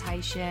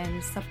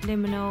meditations,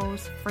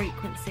 subliminals,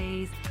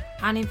 frequencies,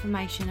 and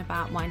information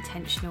about my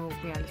intentional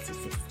reality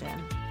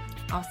system.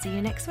 I'll see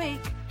you next week.